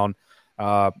falling down.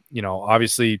 You know,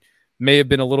 obviously may have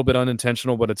been a little bit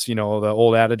unintentional, but it's, you know, the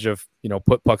old adage of, you know,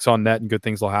 put pucks on net and good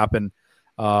things will happen.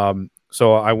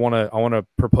 So I want to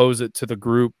propose it to the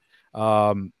group.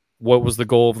 What was the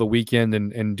goal of the weekend,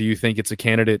 and do you think it's a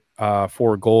candidate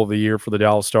for a goal of the year for the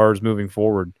Dallas Stars moving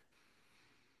forward?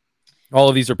 All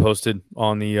of these are posted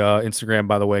on the Instagram,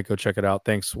 by the way. Go check it out.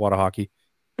 Thanks, Whatahockey.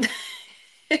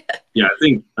 Yeah,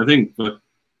 I think, but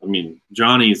I mean,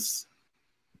 Johnny's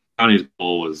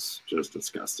goal was just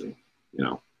disgusting. You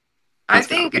know, I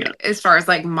think as far as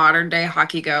like modern day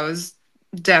hockey goes,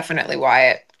 definitely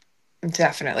Wyatt.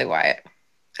 Definitely Wyatt.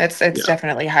 It's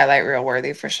definitely highlight reel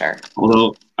worthy for sure.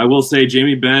 Although I will say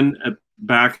Jamie Benn at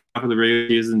back half of the regular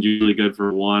season is usually good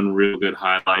for one real good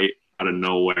highlight out of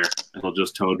nowhere, and he'll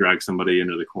just toe drag somebody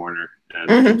into the corner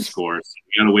and score. So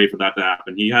you gotta wait for that to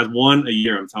happen. He has one a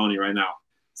year. I'm telling you right now.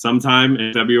 Sometime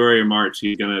in February or March,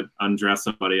 he's gonna undress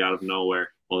somebody out of nowhere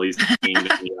while he's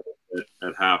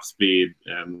at half speed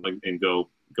and go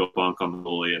bunk on the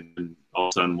goalie, and all of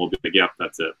a sudden we'll be like, "Yep,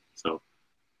 that's it." So.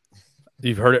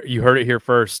 You heard it here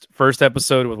first. First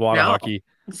episode with Whatahockey.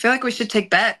 I feel like we should take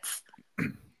bets.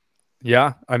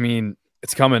 Yeah, I mean,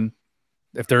 it's coming.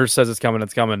 If Durst says it's coming,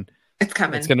 it's coming. It's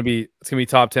coming. It's gonna be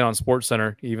top 10 on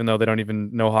SportsCenter, even though they don't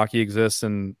even know hockey exists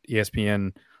and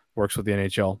ESPN works with the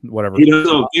NHL. Whatever.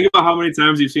 Think about how many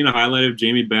times you've seen a highlight of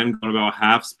Jamie Benn going about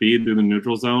half speed through the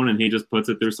neutral zone, and he just puts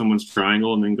it through someone's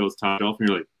triangle and then goes top shelf, and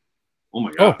you're like, "Oh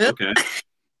my god, okay,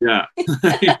 yeah."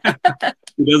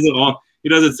 He does it all. He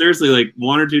does it seriously like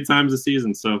 1 or 2 times a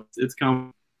season, so it's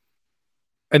coming.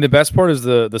 And the best part is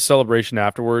the celebration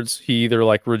afterwards. He either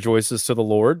like rejoices to the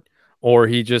Lord, or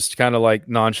he just kind of like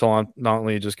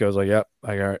nonchalantly just goes like, "Yep,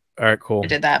 all right, cool. I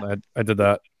did that. I did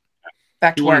that."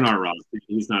 Back to work. Art Ross.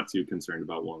 He's not too concerned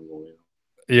about one goal. You know?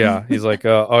 Yeah, he's like,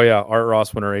 "Oh yeah, Art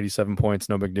Ross winner, 87 points,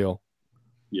 no big deal."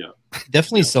 Yeah,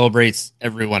 definitely celebrates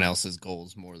everyone else's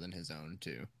goals more than his own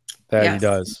too. He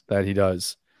does.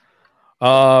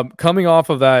 Coming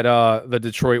off of that, the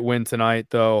Detroit win tonight,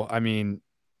 though, I mean,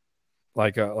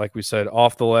 like we said,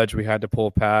 off the ledge, we had to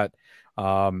pull Pat.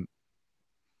 You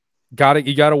got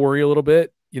to worry a little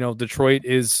bit. You know, Detroit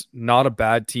is not a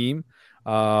bad team.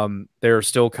 They're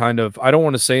still kind of, I don't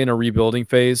want to say in a rebuilding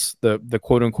phase. The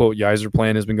quote unquote Yeiser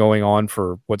plan has been going on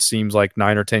for what seems like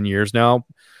 9 or 10 years now.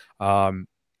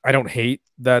 I don't hate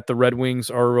that the Red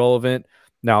Wings are irrelevant.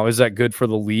 Now, is that good for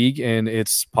the league and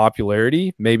its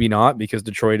popularity? Maybe not, because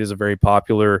Detroit is a very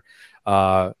popular,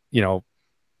 original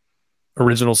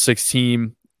 6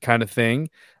 team kind of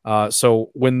thing. So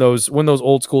when those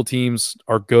old school teams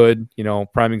are good, you know,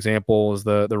 prime example is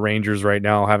the Rangers right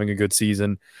now having a good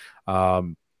season.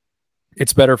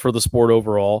 It's better for the sport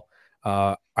overall.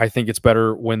 I think it's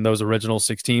better when those original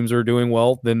 6 teams are doing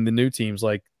well than the new teams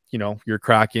like, you know, your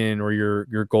Kraken or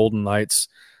your Golden Knights.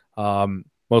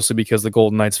 Mostly because the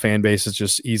Golden Knights fan base has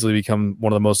just easily become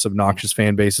one of the most obnoxious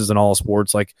fan bases in all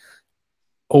sports, like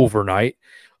overnight.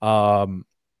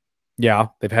 Yeah,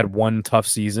 they've had one tough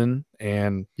season,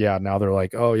 and yeah, now they're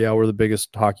like, oh yeah, we're the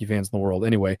biggest hockey fans in the world.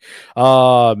 Anyway,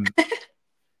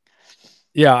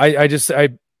 yeah, I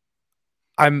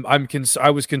I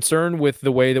was concerned with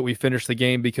the way that we finished the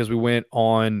game because we went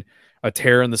on a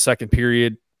tear in the second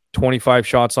period, 25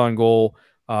 shots on goal,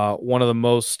 one of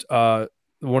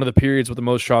the periods with the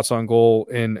most shots on goal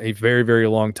in a very, very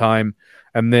long time.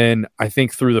 And then I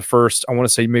think through the first, I want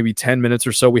to say maybe 10 minutes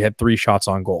or so, we had 3 shots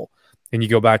on goal. And you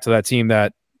go back to that team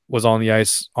that was on the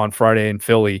ice on Friday in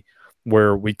Philly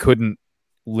where we couldn't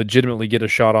legitimately get a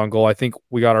shot on goal. I think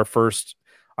we got our first,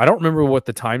 I don't remember what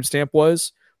the timestamp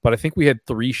was, but I think we had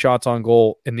 3 shots on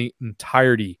goal in the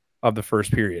entirety of the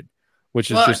first period,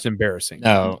 which is just embarrassing.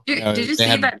 No, did you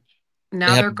see that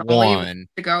now their goalie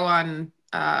to go on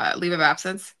leave of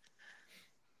absence?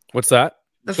 What's that?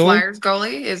 The Flyers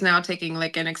goalie is now taking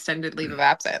like an extended leave of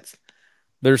absence.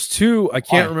 There's 2. I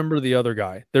can't remember the other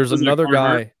guy. There's another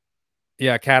guy.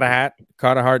 Yeah,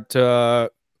 Whatahockey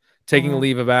taking a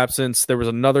leave of absence. There was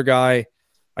another guy.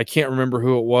 I can't remember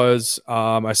who it was.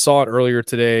 I saw it earlier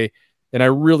today, and I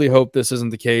really hope this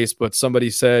isn't the case. But somebody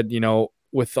said,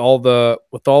 with all the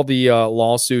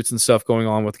lawsuits and stuff going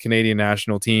on with the Canadian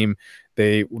national team,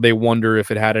 they wonder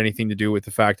if it had anything to do with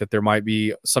the fact that there might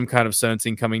be some kind of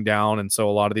sentencing coming down, and so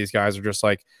a lot of these guys are just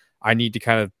like, I need to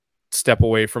kind of step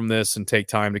away from this and take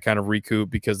time to kind of recoup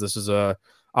because this is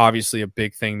obviously a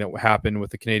big thing that happened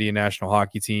with the Canadian national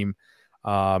hockey team.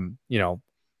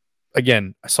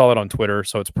 Again, I saw that on Twitter,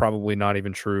 so it's probably not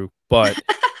even true, but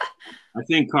I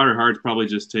think Carter Hart's probably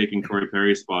just taking Corey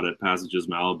Perry's spot at Passages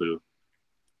Malibu.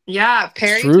 Yeah,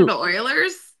 Perry to the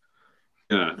Oilers.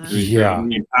 Yeah. I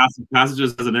mean,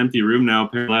 Passages has an empty room now.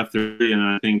 Perry left early, and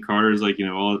I think Carter's like,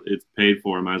 it's paid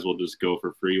for. I might as well just go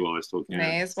for free while I still can.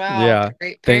 May as well. Yeah.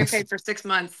 Perry paid for 6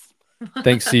 months.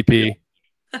 Thanks, CP.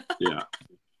 Yeah.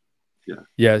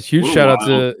 Yeah. Huge shout out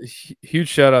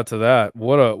to that.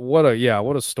 What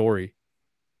a story.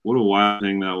 What a wild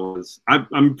thing that was.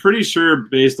 I'm pretty sure,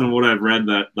 based on what I've read,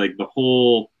 that like the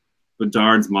whole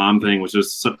Bedard's mom thing was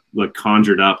just like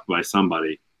conjured up by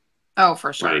somebody. Oh,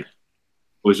 for sure. Like,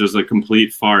 was just a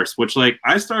complete farce, which like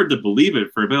I started to believe it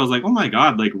for a bit. I was like, oh my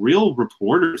God, like real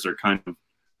reporters are kind of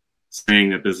saying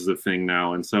that this is a thing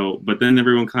now. And so, but then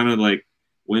everyone kind of like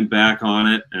went back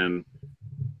on it, and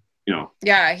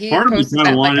yeah, he part of me kind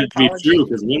of wanted it to be true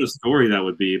because what a story that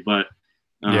would be. But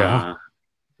I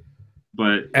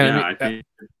think it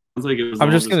sounds like it was. I'm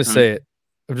just gonna say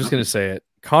it.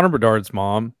 Connor Bedard's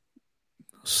mom,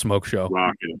 smoke show,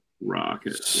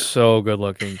 rocket, so good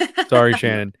looking. Sorry,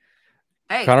 Shannon.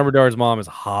 Hey. Connor Bedard's mom is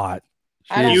hot.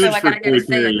 I don't feel like I get a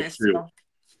say in this.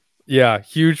 Yeah,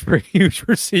 huge for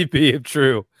CP if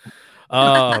true.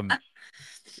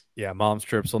 Yeah, mom's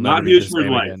trips will not never huge be the for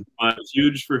his wife, but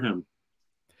huge for him.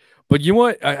 But you know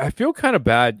what? I feel kind of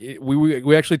bad.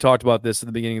 We actually talked about this at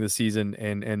the beginning of the season,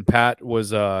 and Pat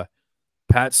saw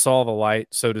the light,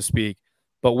 so to speak.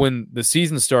 But when the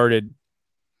season started,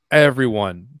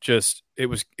 everyone it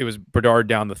was Bedard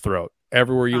down the throat.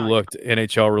 Everywhere you looked,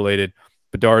 NHL related.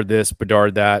 Bedard this,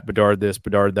 Bedard that, Bedard this,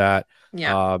 Bedard that.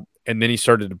 Yeah. And then he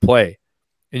started to play.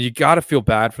 And you got to feel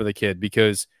bad for the kid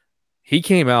because he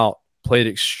came out, played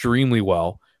extremely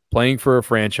well, playing for a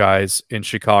franchise in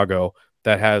Chicago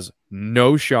that has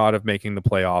no shot of making the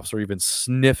playoffs or even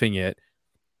sniffing it,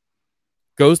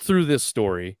 goes through this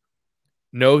story,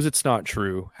 knows it's not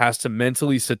true, has to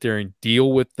mentally sit there and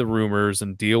deal with the rumors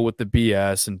and deal with the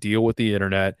BS and deal with the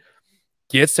internet,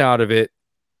 gets out of it,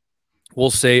 we'll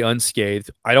say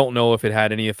unscathed. I don't know if it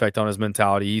had any effect on his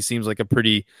mentality. He seems like a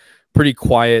pretty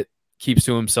quiet, keeps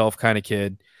to himself kind of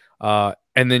kid, and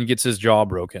then gets his jaw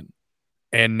broken.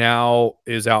 And now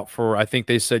is out for, I think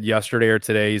they said yesterday or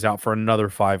today, he's out for another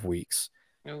 5 weeks.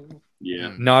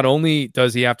 Yeah. Not only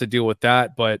does he have to deal with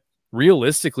that, but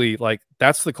realistically, like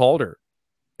that's the Calder.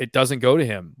 It doesn't go to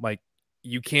him. Like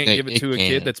you can't give it to a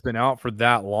kid that's been out for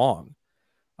that long.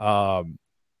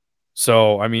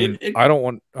 So I mean, I don't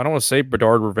want to say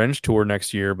Bedard revenge tour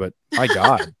next year, but my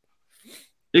God,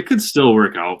 it could still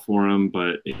work out for him.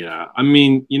 But yeah, I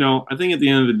mean, I think at the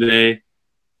end of the day,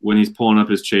 when he's pulling up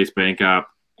his Chase Bank app,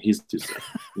 he's too sick.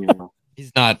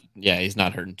 He's not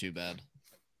hurting too bad.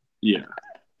 Yeah,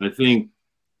 I think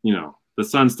the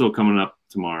sun's still coming up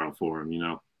tomorrow for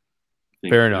him.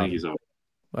 Fair enough.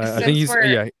 I think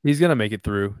he's gonna make it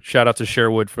through. Shout out to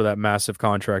Sherwood for that massive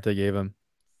contract they gave him.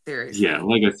 Seriously. Yeah,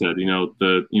 like I said,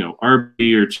 the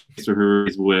RB or Chase or whoever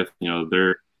he's with,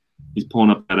 he's pulling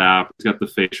up that app. He's got the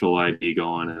facial ID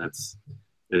going, and it's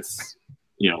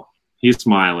he's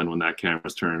smiling when that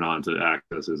camera's turning on to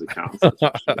access his account.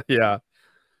 Yeah.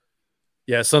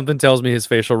 Something tells me his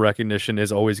facial recognition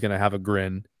is always going to have a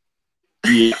grin.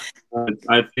 Yeah,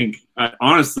 I think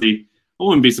honestly, I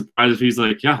wouldn't be surprised if he's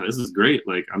like, yeah, this is great.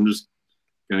 Like, I'm just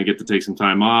gonna get to take some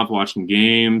time off, watch some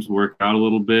games, work out a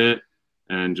little bit,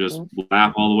 and just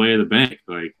laugh all the way to the bank.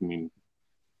 Like, I mean,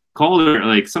 Calder,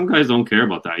 like some guys don't care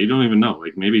about that. You don't even know.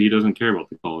 Like maybe he doesn't care about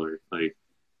the Calder. Like,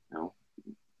 you know,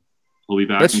 he'll be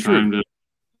back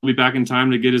in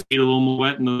time to get his feet a little more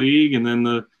wet in the league, and then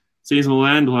the season will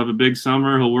end. He'll have a big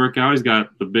summer. He'll work out. He's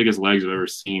got the biggest legs I've ever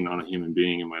seen on a human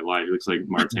being in my life. He looks like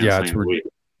Martin St. Louis.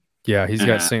 Yeah, he's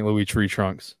got St. Louis tree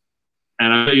trunks.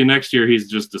 And I bet you next year he's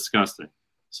just disgusting.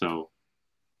 So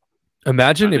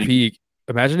imagine if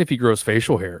he grows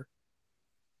facial hair.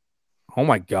 Oh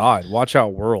my God! Watch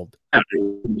out, world.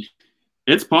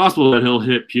 It's possible that he'll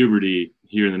hit puberty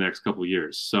here in the next couple of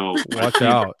years. So watch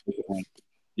out.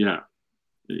 Yeah,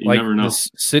 you like never know.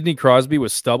 Sidney Crosby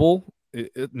with stubble,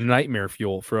 nightmare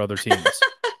fuel for other teams.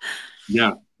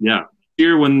 Yeah.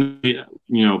 Here when they,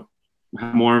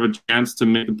 have more of a chance to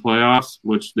make the playoffs,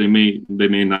 which they may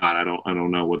not. I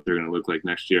don't know what they're going to look like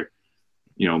next year.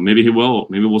 Maybe he will.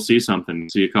 Maybe we'll see something.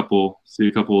 See a couple.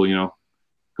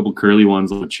 Couple curly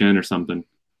ones on the chin or something.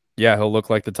 Yeah, he'll look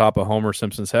like the top of Homer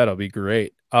Simpson's head. It'll be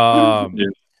great. Well,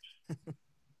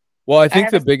 I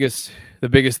think the biggest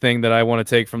thing that I want to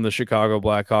take from the Chicago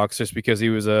Blackhawks, just because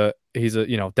he's a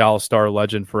Dallas Star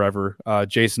legend forever.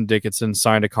 Jason Dickinson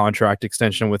signed a contract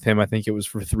extension with him. I think it was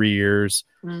for 3 years.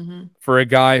 Mm-hmm. For a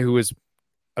guy who is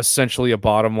essentially a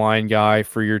bottom line guy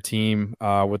for your team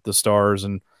with the Stars,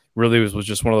 and really was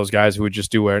just one of those guys who would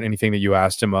just do anything that you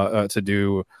asked him to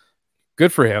do.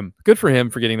 Good for him. Good for him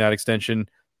for getting that extension,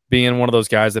 being one of those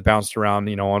guys that bounced around,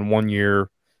 on 1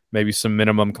 year, maybe some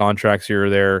minimum contracts here or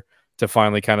there to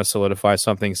finally kind of solidify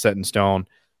something set in stone.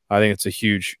 I think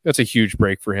that's a huge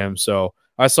break for him. So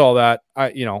I saw that.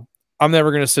 I'm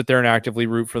never going to sit there and actively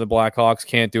root for the Blackhawks.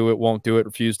 Can't do it, won't do it,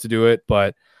 refuse to do it.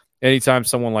 But anytime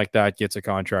someone like that gets a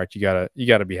contract, you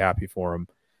gotta be happy for him.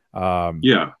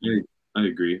 Yeah, I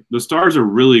agree. The Stars are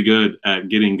really good at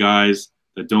getting guys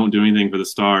that don't do anything for the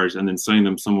Stars and then sending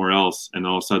them somewhere else, and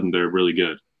all of a sudden they're really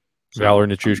good. So, Valer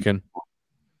Nichushkin.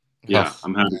 Yeah,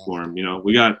 I'm happy for him.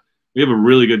 We have a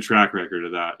really good track record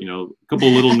of that. A couple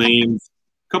little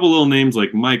names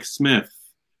like Mike Smith,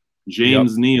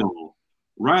 James Neal,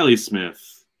 Riley Smith,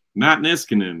 Matt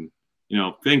Niskanen.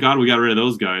 Thank God we got rid of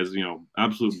those guys.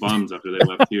 Absolute bums after they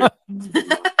left here.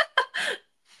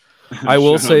 I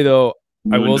will say though,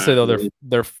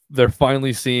 they're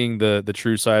finally seeing the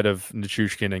true side of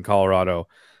Nichushkin in Colorado.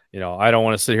 I don't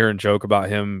want to sit here and joke about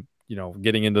him,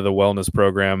 getting into the wellness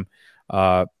program.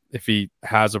 If he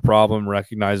has a problem,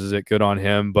 recognizes it, good on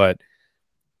him. But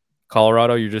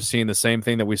Colorado, you're just seeing the same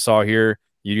thing that we saw here.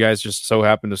 You guys just so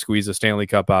happened to squeeze a Stanley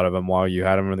Cup out of him while you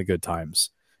had him in the good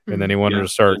times. And then he wanted to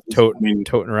start toting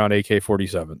around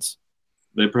AK-47s.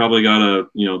 They probably got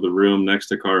the room next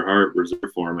to Carhartt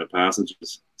reserved for him at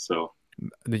Passages. So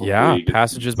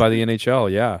Passages by the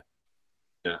NHL. Yeah.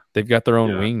 They've got their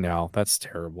own wing now. That's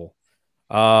terrible.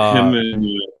 Him and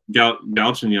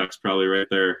Galchenyuk's probably right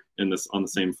there on the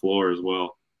same floor as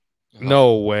well.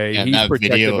 No way. Yeah,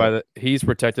 he's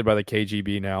protected by the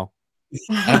KGB now.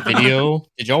 That video,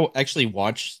 did y'all actually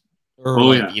watch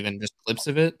even just clips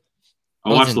of it? I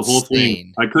watched the whole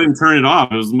thing. I couldn't turn it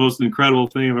off. It was the most incredible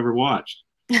thing I've ever watched.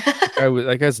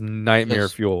 That guy's nightmare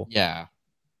fuel. Yeah.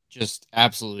 Just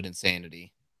absolute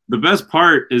insanity. The best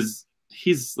part is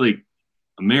he's like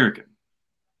American.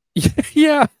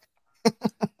 Yeah.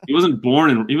 He wasn't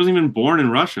even born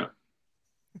in Russia.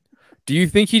 Do you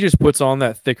think he just puts on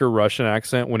that thicker Russian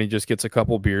accent when he just gets a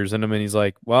couple beers in him and he's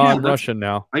like, well, I'm Russian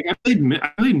now? Like I played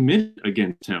mid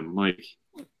against him. Like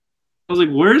I was like,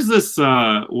 where's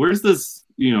this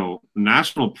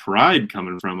national pride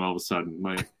coming from all of a sudden?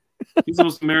 Like he's the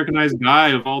most Americanized guy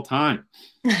of all time.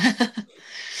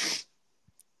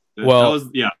 Well,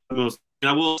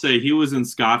 I will say he was in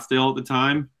Scottsdale at the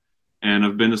time, and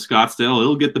I've been to Scottsdale.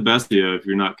 It'll get the best of you if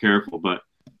you're not careful. But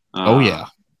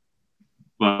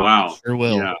but wow, sure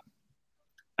will. Yeah.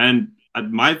 And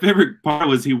my favorite part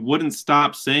was he wouldn't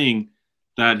stop saying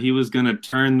that he was going to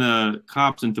turn the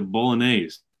cops into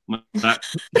bolognese.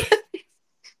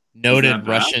 Noted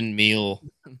Russian meal.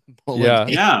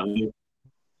 Bolognese. Yeah.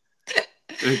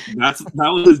 That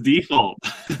was his default.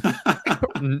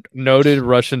 Noted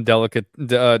Russian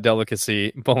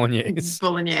delicacy, bolognese.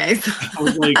 Bolognese. I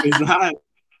was like,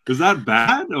 is that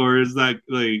bad, or is that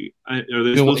like are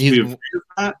they supposed to be afraid of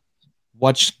that?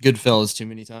 Watched Goodfellas too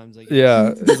many times. I guess.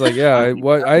 Yeah, it's like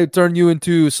I turn you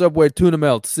into Subway tuna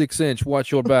melt 6-inch.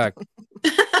 Watch your back.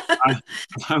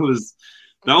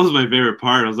 That was my favorite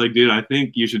part. I was like, dude, I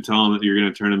think you should tell them that you're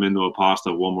going to turn them into a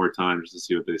pasta one more time just to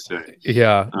see what they say.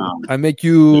 Yeah. I make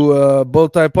you bow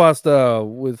tie pasta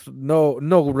with no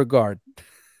regard.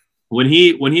 When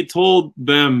he told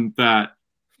them that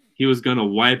he was going to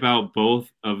wipe out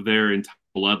both of their entire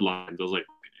bloodlines. I was like,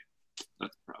 okay,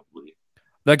 that's probably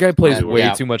That guy plays Yeah, way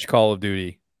yeah. too much Call of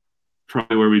Duty.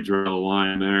 probably where we draw the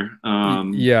line there.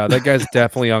 Yeah, that guy's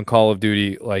definitely on Call of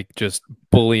Duty, like just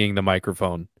bullying the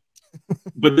microphone.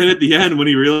 But then at the end, when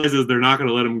he realizes they're not going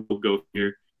to let him go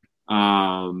here,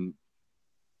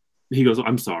 he goes,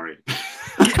 "I'm sorry."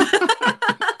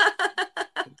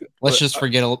 Let's just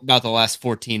forget about the last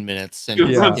 14 minutes. And He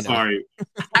goes, Yeah. I'm sorry.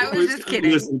 I was just kidding.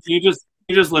 Listen, can you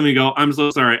just let me go? I'm so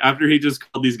sorry. After he just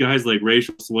called these guys like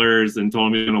racial slurs and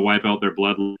told me he's going to wipe out their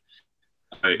blood.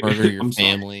 murder your I'm sorry.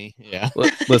 family. Yeah.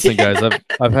 Listen, guys,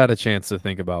 I've had a chance to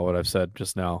think about what I've said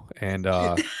just now, and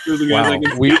Listen, guys, Wow. I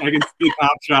can see the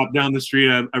cop shop down the street.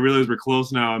 I realize we're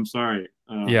close now. I'm sorry.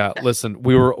 yeah, listen,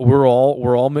 we're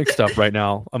all mixed up right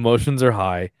now. Emotions are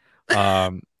high.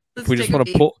 If we just want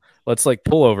to let's like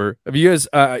pull over. Have you guys?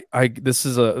 This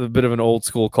is a bit of an old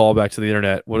school callback to the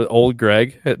internet. What old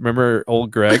Greg? Remember old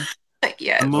Greg?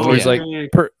 Yes. Where he's like,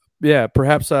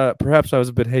 perhaps I was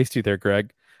a bit hasty there,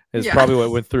 Greg. Is Yeah. probably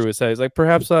what went through his head. He's like,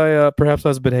 perhaps I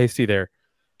was a bit hasty there.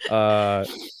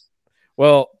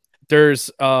 Well, there's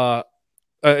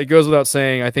it goes without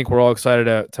saying. I think we're all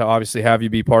excited to obviously have you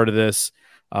be part of this.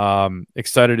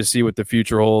 Excited to see what the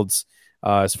future holds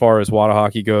as far as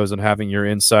Whatahockey goes and having your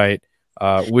insight.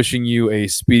 Wishing you a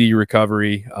speedy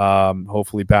recovery.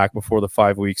 Hopefully back before the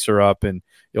 5 weeks are up and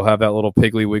you'll have that little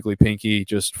piggly wiggly pinky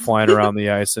just flying around the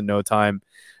ice in no time.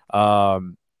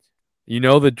 You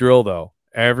know the drill though.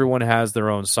 Everyone has their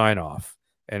own sign off,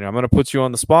 and I'm going to put you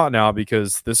on the spot now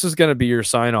because this is going to be your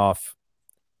sign off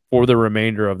for the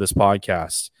remainder of this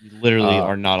podcast. You literally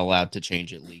are not allowed to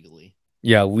change it legally.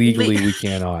 Yeah, legally we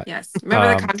cannot. Yes.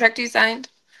 Remember the contract you signed?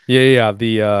 Yeah.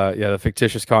 The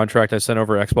fictitious contract I sent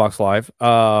over Xbox Live.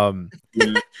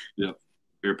 Yeah.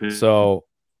 So,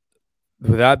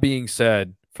 with that being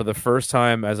said, for the first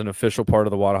time as an official part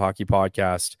of the Whatahockey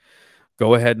podcast,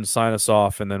 go ahead and sign us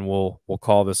off, and then we'll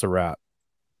call this a wrap.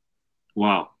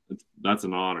 Wow, that's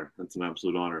an honor. That's an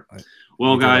absolute honor.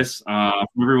 Well, guys, from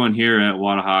everyone here at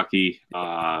Whatahockey,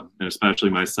 and especially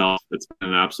myself, it's been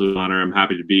an absolute honor. I'm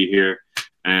happy to be here,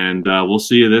 and we'll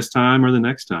see you this time or the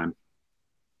next time.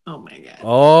 Oh my god.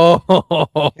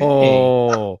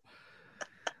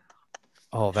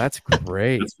 Oh, that's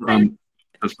great. That's from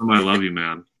I love you,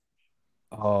 man.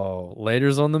 Oh,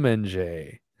 later's on the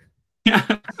Menjay.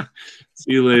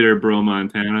 See you later, bro,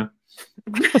 Montana.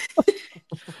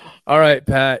 All right,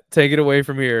 Pat, take it away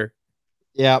from here.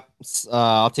 Yeah.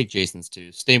 I'll take Jason's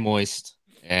too. Stay moist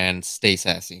and stay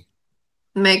sassy.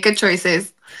 Make good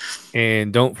choices.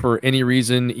 And don't for any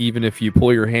reason, even if you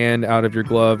pull your hand out of your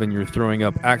glove and you're throwing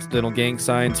up accidental gang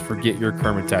signs, forget your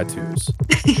Kermit tattoos.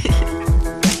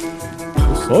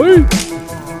 Sorry.